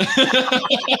 Expensive.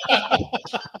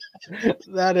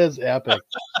 That is epic.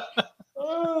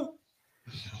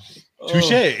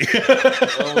 Touche.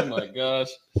 Oh my gosh.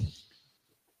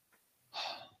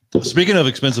 Speaking of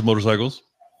expensive motorcycles,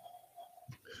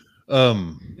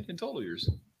 in total yours.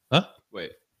 Huh?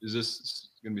 Wait, is this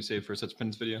gonna be saved for such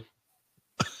pins video?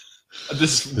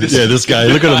 This guy.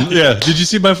 Look at him. Yeah. Did you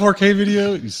see my 4K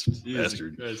video? He's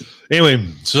bastard. Anyway,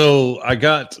 so I'll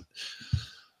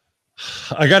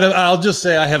just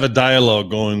say I have a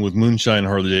dialogue going with Moonshine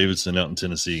Harley Davidson out in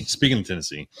Tennessee. Speaking of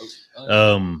Tennessee,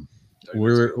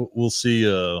 we'll see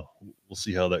how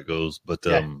that goes. But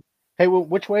hey, well,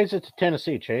 which way is it to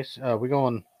Tennessee, Chase? We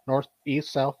going north,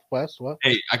 east, south, west? What?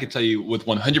 Hey, I can tell you with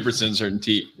 100%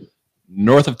 certainty,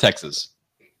 north of Texas.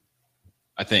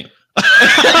 I think.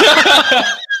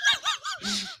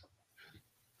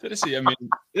 Tennessee, I mean,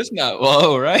 it's not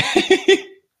low, right?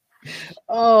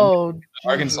 Oh,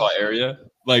 Arkansas area,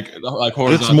 like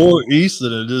horizontal. It's more east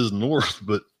than it is north,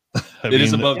 but it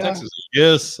is above Texas.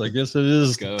 Yes, I guess it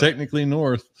is technically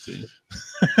north.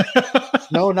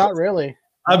 No, not really.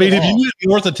 I mean, if you went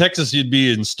north of Texas, you'd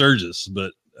be in Sturgis,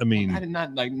 but I mean,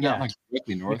 not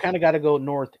directly north. You kind of got to go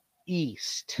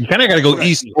northeast. You kind of got to go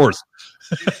east north.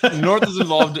 North is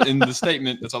involved in the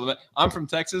statement. That's all about. I'm from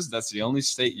Texas. That's the only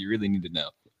state you really need to know.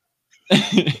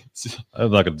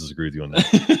 I'm not going to disagree with you on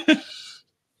that.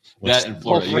 That in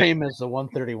Florida. Full frame is the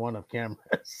 131 of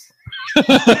cameras.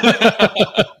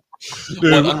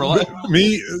 Dude,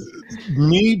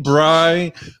 me,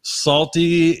 Bry,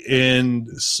 Salty, and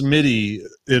Smitty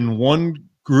in one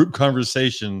group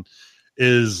conversation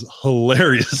is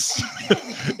hilarious.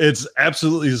 It's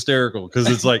absolutely hysterical because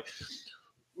it's like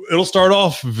it'll start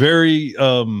off very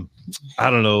normal,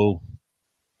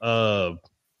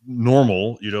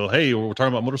 hey, we're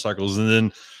talking about motorcycles, and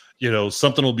then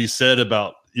something will be said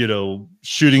about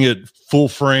shooting at full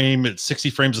frame at 60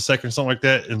 frames a second or something like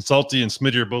that, and Salty and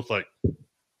Smitty are both like,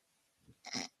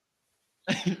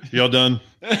 y'all done?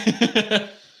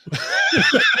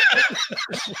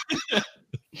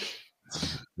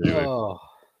 Anyway. Oh,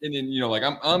 And then, like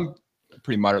I'm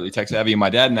pretty moderately tech savvy, and my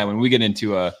dad and I, when we get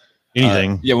into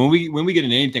Anything. when we get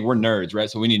into anything, we're nerds, right?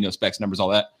 So we need to know specs, numbers, all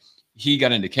that. He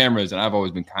got into cameras, and I've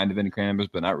always been kind of into cameras,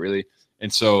 but not really.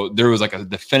 And so there was like a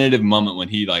definitive moment when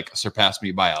he like surpassed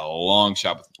me by a long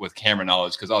shot with camera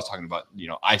knowledge, because I was talking about,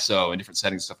 ISO and different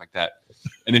settings, stuff like that.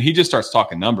 And then he just starts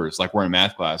talking numbers like we're in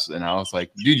math class. And I was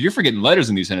like, dude, you're forgetting letters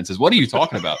in these sentences. What are you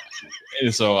talking about?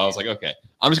 And so I was like, okay,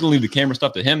 I'm just going to leave the camera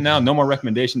stuff to him now. No more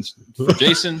recommendations for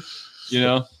Jason,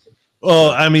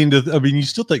 Well, I mean, you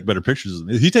still take better pictures.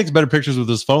 He takes better pictures with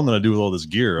his phone than I do with all this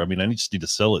gear. I mean, I just need to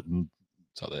sell it. And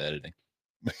it's all the editing.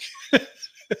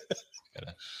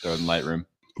 Gotta throw it in Lightroom.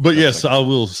 But yes, I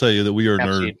will say that we are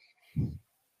nerds.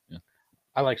 Yeah.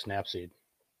 I like Snapseed.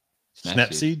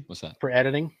 Snapseed? What's that? For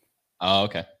editing. Oh,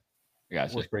 okay. I got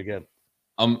you. Works pretty good.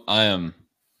 I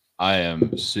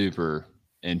am super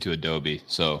into Adobe,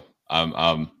 so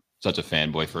I'm such a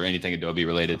fanboy for anything Adobe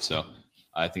related. So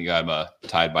I think I'm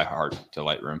tied by heart to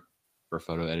Lightroom for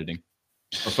photo editing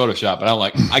or Photoshop.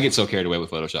 But I get so carried away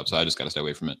with Photoshop, so I just got to stay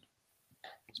away from it.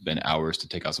 It's been hours to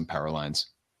take out some power lines.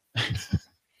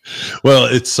 Well,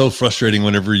 it's so frustrating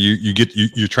whenever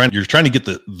you're trying to get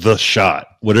the shot,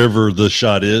 whatever the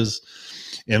shot is,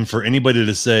 and for anybody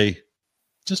to say,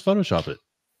 just Photoshop it.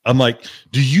 I'm like,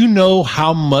 do you know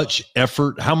how much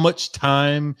effort, how much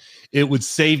time it would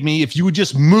save me if you would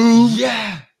just move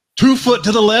 2 foot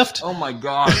to the left? Oh my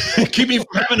God. Keep me from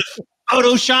having to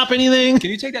Photoshop anything. Can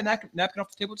you take that napkin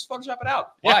off the table? Just Photoshop it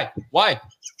out. Why? Why?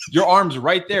 Your arm's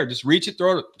right there. Just reach it,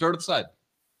 throw it to the side.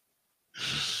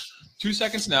 2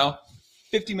 seconds now,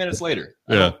 50 minutes later.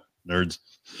 Yeah, nerds.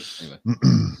 Anyway.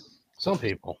 Some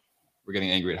people. We're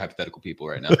getting angry at hypothetical people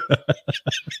right now.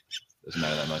 Doesn't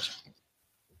matter that much.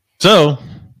 So,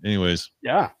 anyways.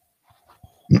 Yeah.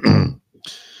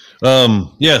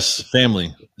 Yes,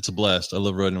 family. It's a blast. I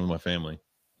love riding with my family.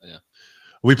 Yeah.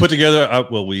 We put together,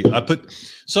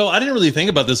 so I didn't really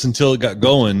think about this until it got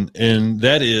going. And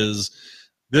that is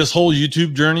this whole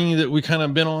YouTube journey that I've kind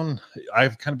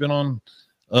of been on.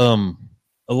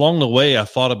 Along the way, I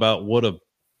thought about what a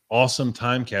awesome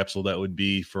time capsule that would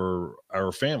be for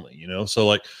our family, So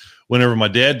like whenever my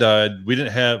dad died, we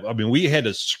had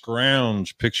to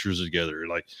scrounge pictures together.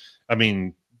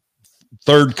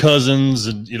 Third cousins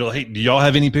and, hey, do y'all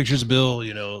have any pictures of Bill?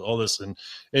 All this. And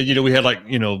we had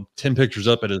 10 pictures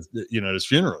up at his, at his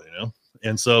funeral,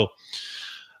 And so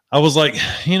I was like,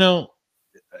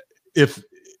 if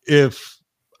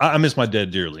I miss my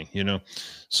dad dearly,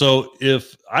 So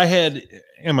if I had,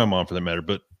 and my mom for that matter,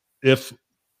 but if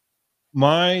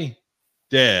my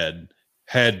dad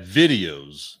had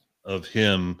videos of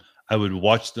him, I would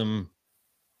watch them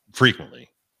frequently.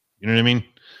 You know what I mean?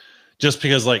 Just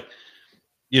because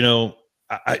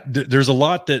there's a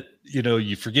lot that,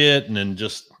 you forget, and then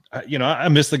just, I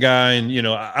miss the guy, and,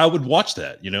 I would watch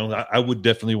that, I would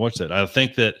definitely watch that. I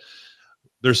think that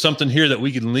there's something here that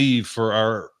we can leave for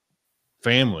our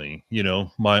family,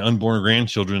 my unborn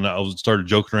grandchildren. I started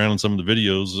joking around on some of the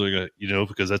videos,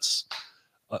 because that's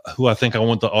who I think I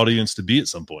want the audience to be at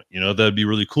some point. That'd be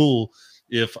really cool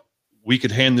if we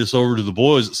could hand this over to the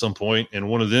boys at some point, and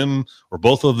one of them or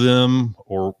both of them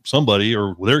or somebody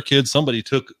or their kids, somebody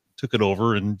took it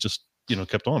over and just,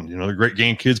 kept on. The great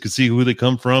game kids could see who they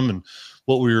come from and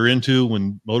what we were into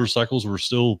when motorcycles were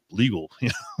still legal.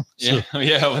 So,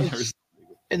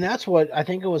 and that's what I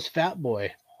think it was. Fat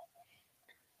Boy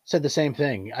said the same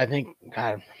thing. I think,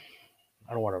 God,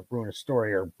 I don't want to ruin a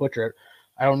story or butcher it.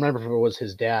 I don't remember if it was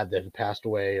his dad that had passed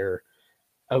away or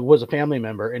was a family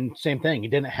member, and same thing. He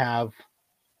didn't have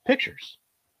pictures,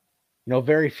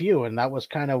 very few. And that was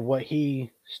kind of what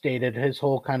he stated. His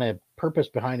whole kind of purpose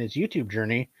behind his YouTube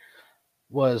journey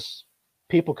was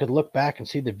people could look back and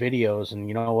see the videos and,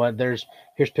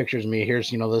 here's pictures of me. Here's,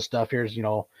 this stuff. Here's,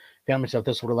 family stuff.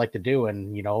 This is what I like to do.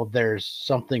 And, there's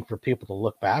something for people to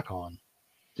look back on.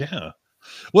 Yeah.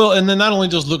 Well, and then not only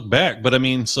just look back, but I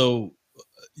mean, so,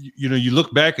 you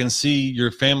look back and see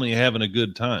your family having a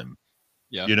good time.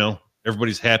 Yeah.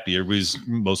 Everybody's happy. Everybody's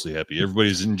mostly happy.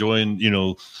 Everybody's enjoying,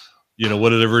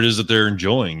 whatever it is that they're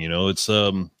enjoying. It's,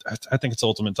 I think it's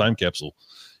ultimate time capsule.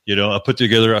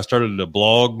 I started a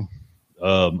blog,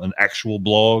 an actual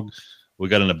blog. We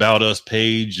got an about us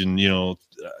page and,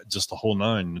 just the whole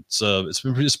nine. It's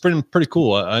pretty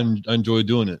cool. I enjoy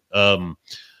doing it.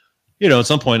 At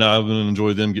some point I would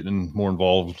enjoy them getting more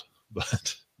involved,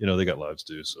 but they got lives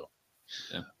too. So,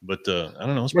 yeah, but I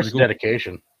don't know. It's pretty cool.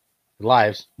 Dedication,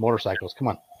 lives, motorcycles. Come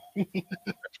on.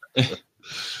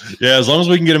 Yeah. As long as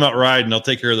we can get them out riding, I'll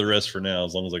take care of the rest for now.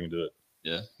 As long as I can do it.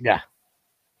 Yeah. Yeah.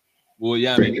 Well,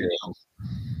 yeah. I mean,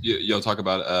 you'll talk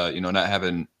about, not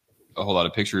having a whole lot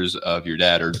of pictures of your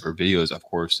dad or videos, of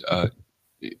course,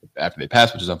 after they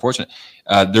passed, which is unfortunate.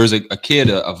 There's a kid,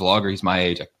 a vlogger. He's my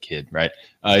age, a kid, right?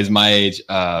 He's my age.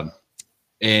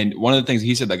 And one of the things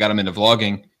he said that got him into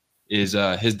vlogging is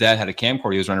his dad had a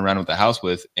camcorder he was running around with the house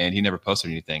with, and he never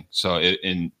posted anything. So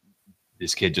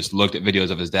this kid just looked at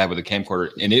videos of his dad with a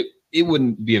camcorder, and it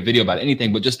wouldn't be a video about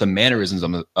anything, but just the mannerisms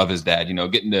of his dad,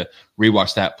 getting to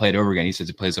rewatch that, play it over again. He says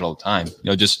he plays it all the time,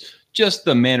 just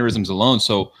the mannerisms alone.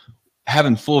 So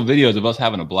having full videos of us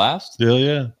having a blast.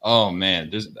 Yeah. Oh man.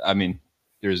 There's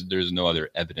no other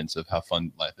evidence of how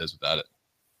fun life is without it,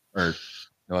 or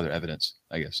no other evidence,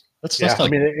 I guess.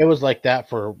 It was like that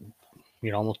for,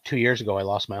 almost 2 years ago. I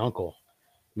lost my uncle.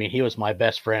 I mean, he was my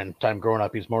best friend. Time growing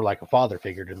up, he's more like a father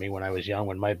figure to me when I was young.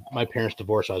 When my parents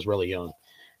divorced, I was really young.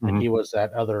 And he was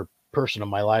that other person in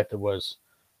my life that was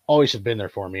always had been there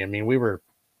for me. I mean, we were,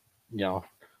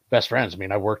 best friends. I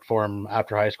mean, I worked for him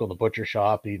after high school in the butcher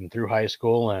shop, even through high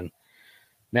school. And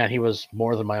man, he was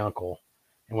more than my uncle.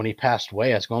 And when he passed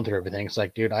away, I was going through everything. It's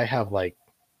like, dude, I have like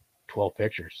 12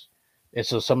 pictures. It's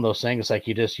so some of those things, like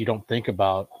you don't think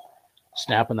about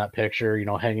snapping that picture,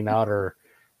 hanging out or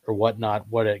whatnot,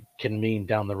 what it can mean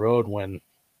down the road when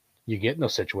you get in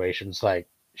those situations. Like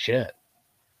shit.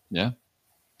 Yeah.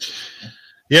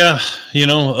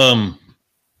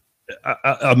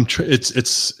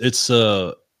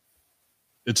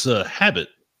 It's a habit,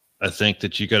 I think,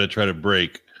 that you got to try to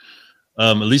break.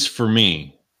 At least for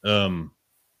me,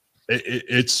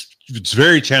 it's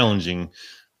very challenging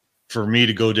for me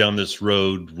to go down this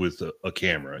road with a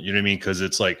camera. You know what I mean? Because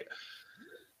it's like,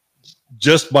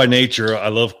 just by nature, I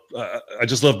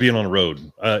just love being on the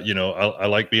road. I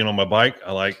like being on my bike.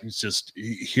 I like just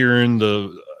hearing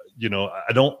the,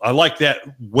 I like that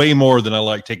way more than I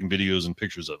like taking videos and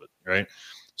pictures of it. Right.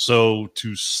 So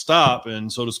to stop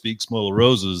and, so to speak, smell the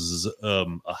roses is a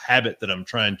habit that I'm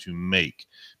trying to make,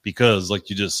 because like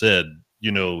you just said,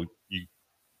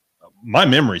 my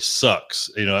memory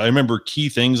sucks. I remember key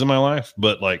things in my life,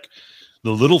 but like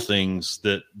the little things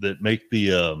that make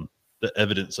the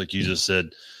evidence, like you just said,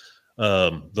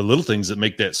 the little things that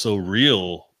make that so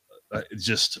real,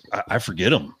 I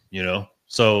forget them,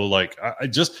 So like I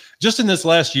just in this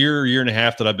last year and a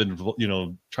half that I've been,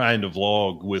 trying to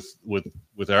vlog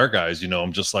with our guys,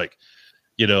 I'm just like,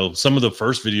 some of the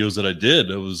first videos that I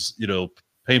did, it was,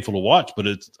 painful to watch, but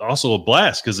it's also a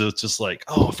blast because it's just like,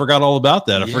 oh, I forgot all about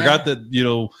that. I forgot that,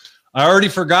 I already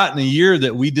forgot in a year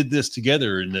that we did this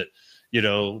together, and that,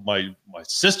 my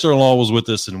sister-in-law was with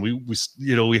us, and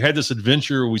we had this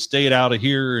adventure. We stayed out of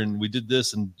here and we did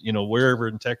this, and, wherever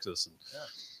in Texas. And,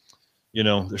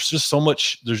 there's just so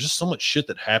much shit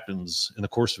that happens in the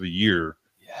course of a year.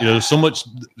 Yeah. There's so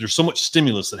much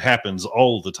stimulus that happens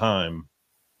all the time.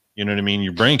 You know what I mean?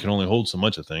 Your brain can only hold so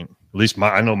much, I think. At least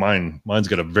I know mine's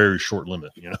got a very short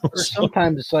limit, Or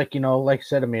sometimes it's like, like I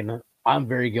said, I mean, I'm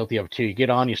very guilty of it too. You get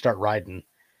on, you start riding,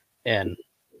 and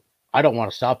I don't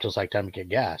want to stop till it's like time to get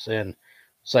gas. And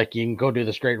it's like, you can go do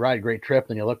this great ride, great trip.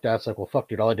 Then you look at it, it's like, well, fuck,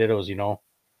 dude, all I did was,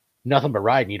 nothing but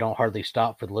ride. And you don't hardly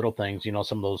stop for the little things,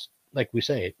 some of those, like we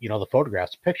say, the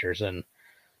photographs, pictures, and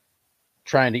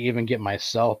trying to even get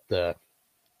myself to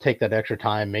take that extra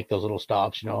time, make those little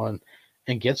stops,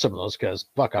 and get some of those, because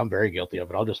fuck, I'm very guilty of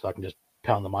it. I'll just fucking just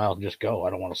pound the miles and just go. I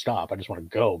don't want to stop. I just want to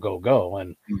go.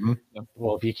 And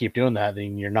well, if you keep doing that,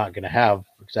 then you're not going to have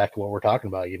exactly what we're talking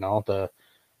about, the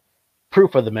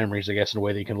proof of the memories, I guess, in a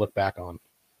way that you can look back on.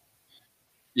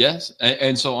 Yes.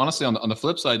 And so honestly, on the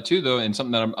flip side too, though, and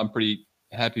something that I'm pretty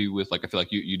happy with, like I feel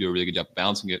like you do a really good job of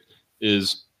balancing it,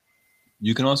 is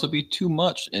you can also be too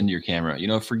much in your camera,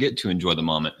 forget to enjoy the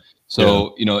moment.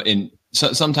 So,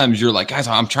 So sometimes you're like, guys,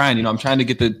 I'm trying to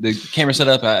get the camera set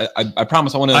up. I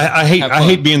promise I want to. I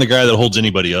hate being the guy that holds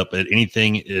anybody up at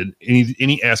anything in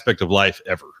any aspect of life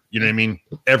ever. You know what I mean?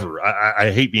 Ever.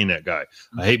 I hate being that guy.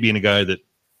 I hate being a guy that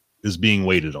is being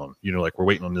waited on. Like we're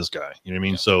waiting on this guy. You know what I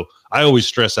mean? Yeah. So I always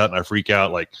stress out and I freak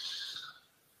out. Like,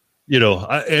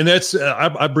 and that's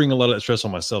I bring a lot of that stress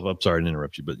on myself. I'm sorry to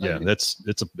interrupt you, but yeah,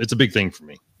 it's a big thing for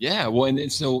me. Yeah, well,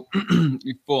 and so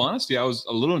full honesty, I was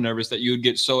a little nervous that you would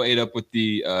get so ate up with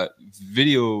the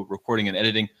video recording and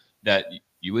editing that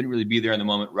you wouldn't really be there in the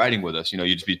moment writing with us. You'd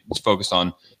just be focused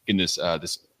on getting this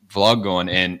vlog going,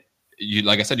 and you,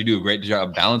 like I said, you do a great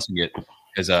job balancing it,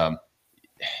 because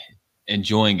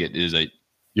enjoying it is a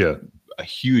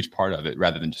huge part of it,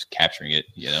 rather than just capturing it.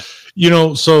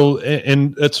 So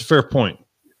and that's a fair point.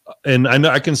 And I know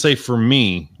I can say for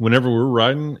me, whenever we're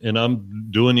riding and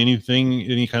I'm doing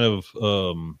any kind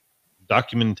of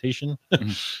documentation,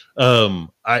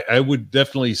 I would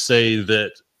definitely say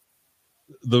that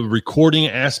the recording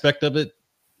aspect of it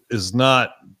is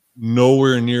not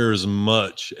nowhere near as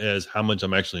much as how much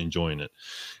I'm actually enjoying it.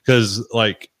 Because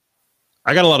like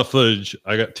I got a lot of footage,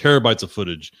 I got terabytes of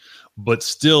footage, but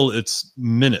still it's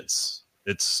minutes.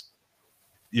 It's,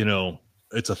 you know,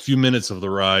 it's a few minutes of the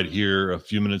ride here, a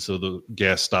few minutes of the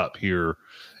gas stop here.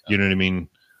 You know what I mean?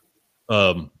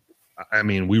 I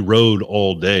mean, we rode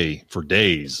all day for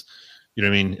days, you know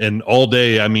what I mean? And all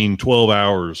day, I mean, 12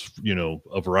 hours, you know,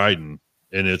 of riding.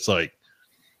 And it's like,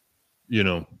 you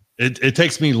know, it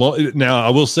takes me long. Now, I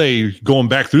will say going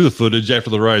back through the footage after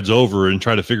the ride's over and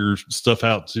try to figure stuff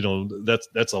out, you know,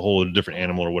 that's a whole different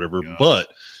animal or whatever. Gosh. But,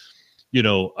 you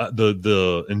know,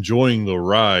 the enjoying the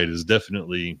ride is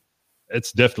definitely,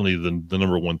 it's definitely the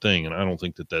number one thing. And I don't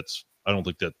think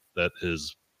that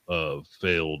has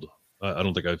failed. I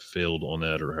don't think I've failed on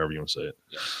that, or however you want to say it.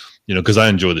 Yeah. You know, because I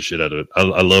enjoy the shit out of it.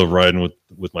 I love riding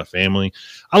with my family.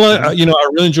 I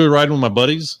really enjoy riding with my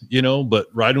buddies. You know, but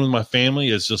riding with my family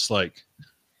is just like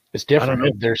it's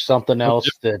different. There's something else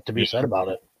to be said about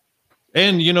it.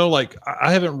 And you know, like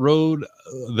I haven't rode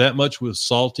that much with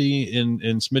Salty and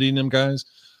Smitty and them guys,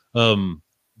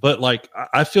 but like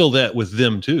I feel that with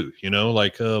them too. You know,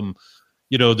 like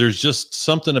you know, there's just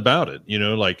something about it, you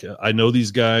know, like I know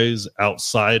these guys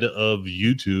outside of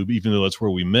YouTube, even though that's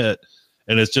where we met.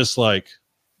 And it's just like,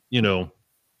 you know,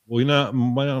 might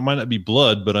not be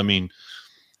blood, but I mean,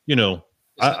 you know,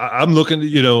 I'm looking,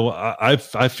 you know, I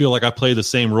feel like I play the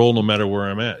same role no matter where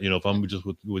I'm at, you know, if I'm just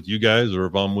with you guys or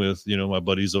if I'm with, you know, my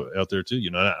buddies out there too, you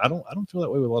know, I don't feel that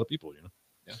way with a lot of people, you know?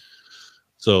 Yeah.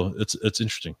 So it's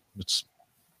interesting. It's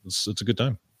a good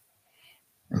time.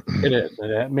 It is.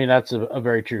 I mean, that's a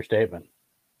very true statement.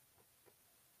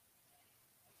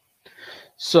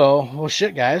 So, well,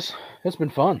 shit, guys, it's been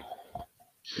fun.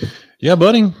 Yeah,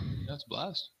 buddy. That's a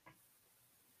blast.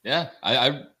 Yeah,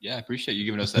 I appreciate you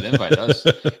giving us that invite.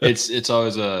 It's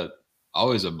always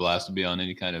a blast to be on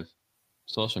any kind of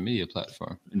social media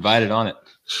platform. Invited on it,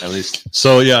 at least.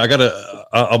 So yeah,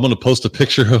 I'm gonna post a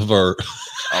picture of our.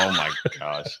 Oh my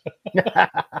gosh.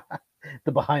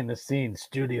 The behind the scenes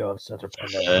studio of Center.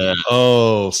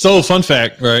 Oh, so fun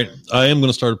fact, right? I am going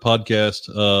to start a podcast,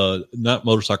 not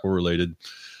motorcycle related.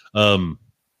 And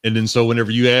then so whenever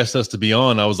you asked us to be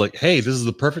on, I was like, hey, this is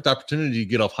the perfect opportunity to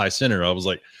get off High Center. I was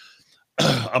like,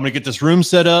 I'm going to get this room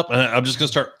set up and I'm just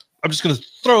going to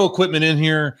throw equipment in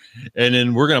here and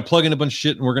then we're going to plug in a bunch of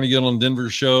shit and we're going to get on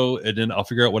Denver's show and then I'll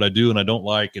figure out what I do and I don't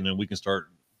like. And then we can start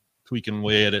tweaking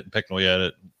away at it and pecking away at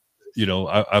it. You know,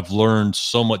 I've learned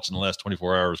so much in the last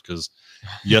 24 hours because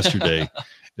yesterday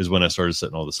is when I started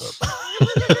setting all this up.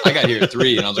 I got here at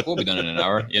 3 and I was like, we'll be done in an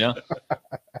hour, you know?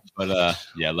 But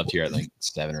yeah, I left here at like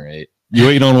 7 or 8. You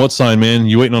waiting on what sign, man?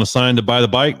 You waiting on a sign to buy the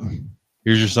bike?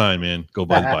 Here's your sign, man. Go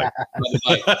buy the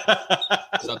bike.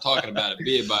 Stop talking about it.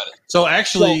 Be about it. So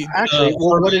actually,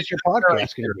 what is your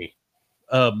podcast going to be?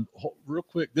 Real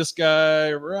quick, this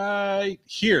guy right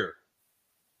here.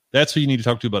 That's who you need to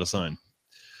talk to about a sign.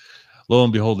 Lo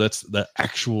and behold, that's the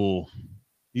actual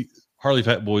Harley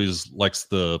Fat Boys likes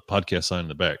the podcast sign in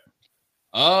the back.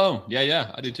 Oh,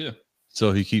 yeah, I do too.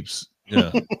 So he keeps,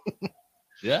 yeah.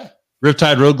 Yeah.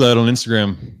 Riptide Road Glide on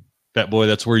Instagram. Fat Boy,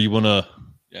 that's where you want to.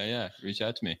 Yeah. Reach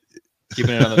out to me.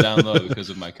 Keeping it on the down low because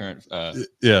of my current, what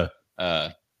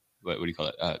do you call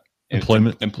it?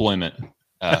 Employment.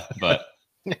 But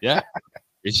yeah,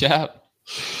 reach out.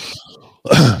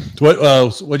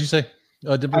 What'd you say?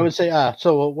 I would say,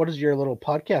 so what is your little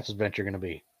podcast adventure going to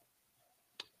be?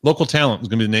 Local Talent is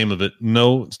going to be the name of it.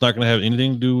 No, it's not going to have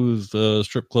anything to do with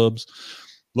strip clubs.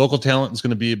 Local Talent is going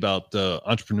to be about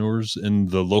entrepreneurs in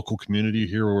the local community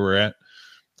here where we're at.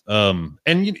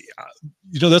 And, you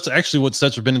know, that's actually what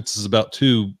Sets Bennett's is about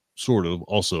too, sort of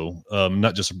also.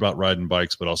 Not just about riding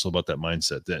bikes, but also about that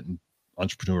mindset, that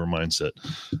entrepreneur mindset.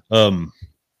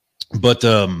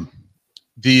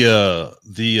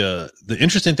 The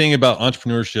interesting thing about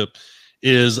entrepreneurship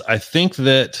is I think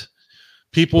that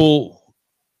people,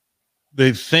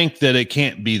 they think that it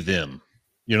can't be them.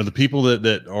 You know, the people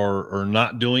that are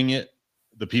not doing it,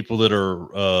 the people that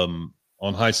are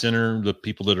on High Center, the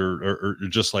people that are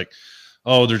just like,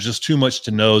 oh, there's just too much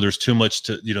to know. There's too much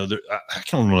to, you know, I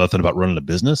don't know nothing about running a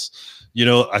business. You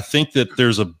know, I think that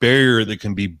there's a barrier that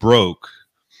can be broke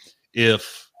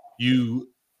if you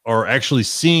are actually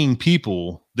seeing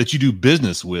people that you do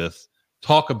business with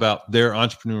talk about their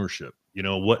entrepreneurship, you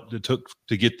know, what it took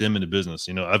to get them into business.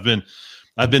 You know, I've been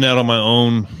out on my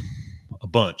own a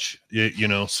bunch, you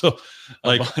know, so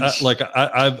like,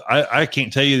 I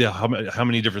can't tell you how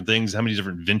many different things, how many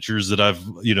different ventures that I've,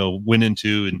 you know, went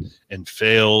into and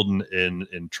failed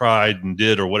and tried and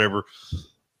did or whatever.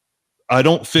 I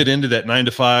don't fit into that 9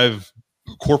 to 5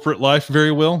 corporate life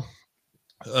very well.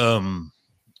 And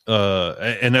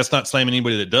that's not slamming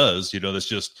anybody that does, that's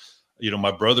just,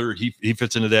 my brother, he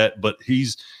fits into that, but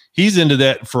he's into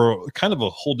that for kind of a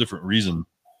whole different reason.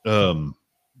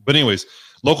 But anyways,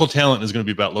 local talent is going to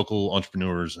be about local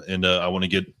entrepreneurs. And, I want to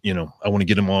get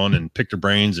them on and pick their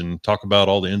brains and talk about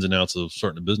all the ins and outs of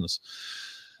starting a business.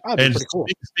 That'd be pretty cool.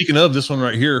 Speaking of this one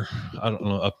right here, I don't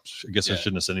know. I guess I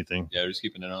shouldn't have said anything. Yeah, we're just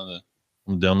keeping it on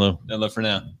the down low. Down low for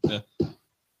now. Yeah.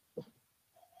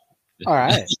 All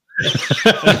right.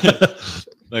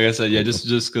 Like I said, yeah, just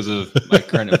because of my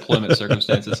current employment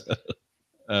circumstances.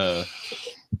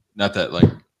 Not that like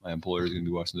my employer is going to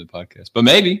be watching the podcast, but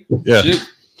maybe. Yeah. Shoot.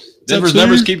 Denver's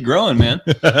numbers keep growing, man.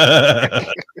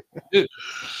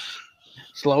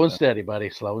 Slow and steady,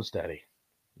 buddy. Slow and steady.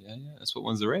 Yeah. That's what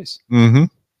wins the race. Mm-hmm.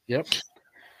 Yep.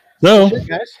 So, shit,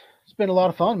 guys, it's been a lot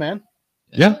of fun, man.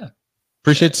 Yeah.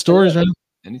 Appreciate the stories, man.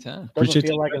 Anytime. Doesn't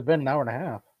feel like it's been an hour and a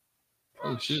half.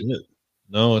 Oh shit.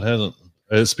 No, it hasn't.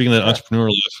 Speaking of that entrepreneurial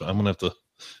life, I'm gonna have to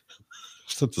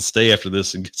stay after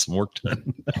this and get some work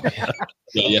done.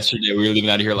 Yeah, yesterday we were leaving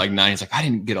out of here at like 9. He's like, I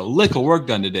didn't get a lick of work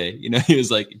done today. He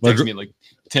was like, he texted me at like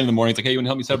 10 in the morning. He's like, hey, you want to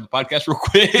help me set up the podcast real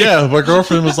quick? Yeah, my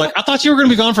girlfriend was like, I thought you were going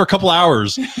to be gone for a couple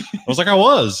hours. I was like, I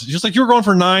was. She's like, you were gone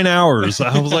for 9 hours.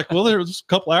 I was like, well, there was a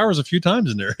couple hours a few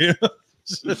times in there.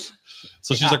 So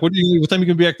she's like, what time are you going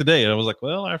to be back today? And I was like,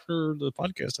 well, after the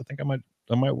podcast, I think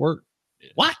I might work. Yeah.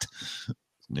 What?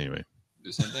 Anyway. Do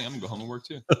the same thing. I'm gonna go home and work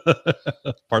too.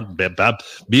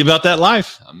 Be about that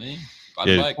life. I mean,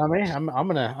 I'm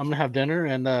gonna have dinner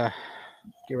and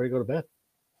get ready to go to bed.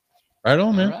 Right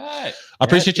on, man. Right. I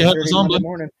appreciate you having us on, bud.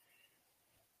 Morning.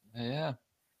 Yeah.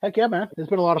 Heck yeah, man. It's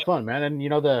been a lot of fun, man. And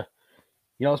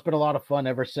it's been a lot of fun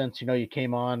ever since you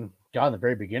came on. God, in the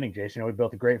very beginning, Jason. We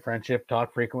built a great friendship,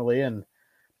 talk frequently, and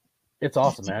it's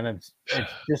awesome, man. And it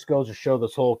just goes to show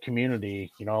this whole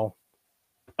community,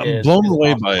 I'm blown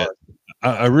away by it.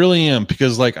 I really am,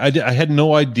 because like I had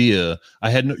no idea.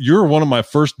 You're one of my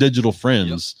first digital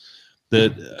friends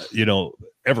that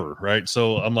ever, right?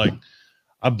 So I'm like,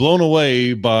 I'm blown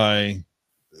away by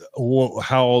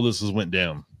how all this has went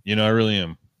down. I really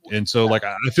am. And so like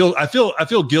I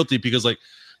feel guilty because like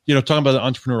talking about the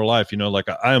entrepreneurial life, like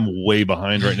I am way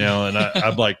behind right now, and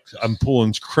I'm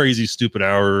pulling crazy stupid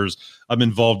hours. I'm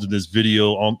involved in this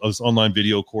online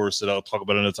video course that I'll talk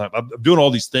about another time. I'm doing all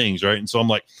these things, right? And so I'm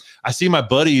like, I see my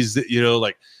buddies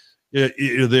that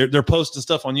they're posting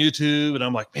stuff on YouTube, and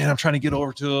I'm like, man, I'm trying to get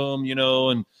over to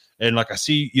them, and like I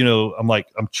see, I'm like,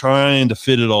 I'm trying to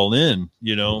fit it all in,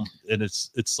 and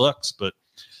it sucks, but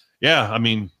yeah, I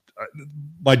mean,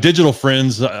 my digital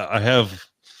friends, I have.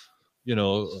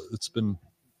 It's been.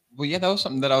 Well, yeah, that was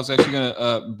something that I was actually going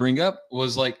to bring up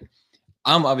was like,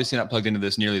 I'm obviously not plugged into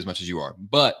this nearly as much as you are,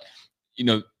 but,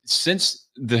 since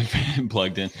the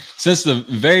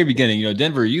very beginning,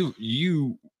 Denver,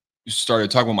 you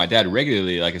started talking with my dad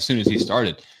regularly, like as soon as he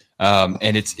started.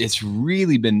 And it's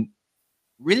really been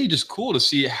really just cool to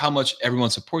see how much everyone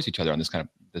supports each other on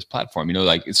this platform,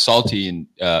 like it's Salty and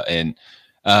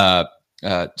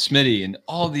Smitty and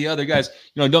all the other guys,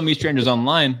 don't meet strangers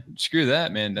online. Screw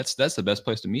that, man. That's the best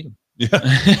place to meet them. Yeah.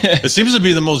 It seems to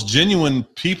be the most genuine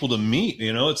people to meet.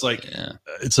 It's like,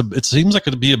 it seems like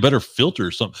it'd be a better filter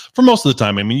or something for most of the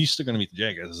time. I mean, you're still going to meet the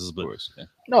jackasses, but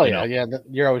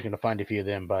you're always going to find a few of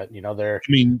them, but there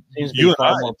seems to be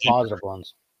far more positive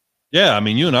ones. Yeah. I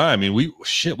mean, you and I mean,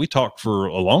 we talked for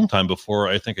a long time before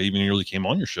I think I even really came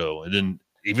on your show, and then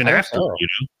even after,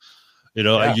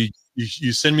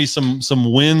 you send me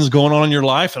some wins going on in your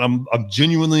life, and I'm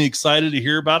genuinely excited to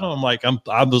hear about them. I'm like,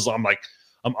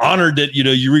 I'm honored that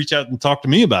you reach out and talk to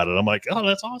me about it. I'm like, oh,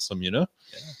 that's awesome, Yeah.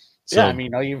 So, I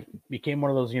mean, you became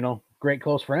one of those great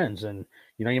close friends, and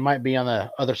you might be on the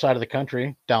other side of the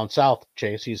country, down south.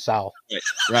 Chase, he's south,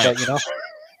 right? But,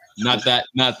 not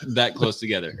that close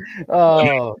together.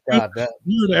 Oh God,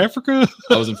 you're in Africa.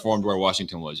 I was informed where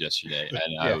Washington was yesterday,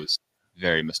 and I was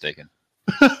very mistaken.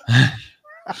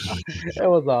 It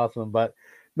was awesome, but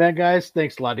man, guys,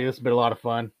 thanks a lot, dude. It's been a lot of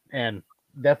fun, and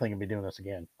definitely gonna be doing this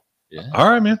again. Yeah. All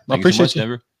right, man. I appreciate you.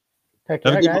 Denver. Take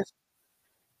care, guys.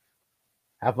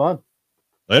 Have fun.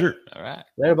 Later. All right.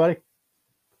 Later, buddy.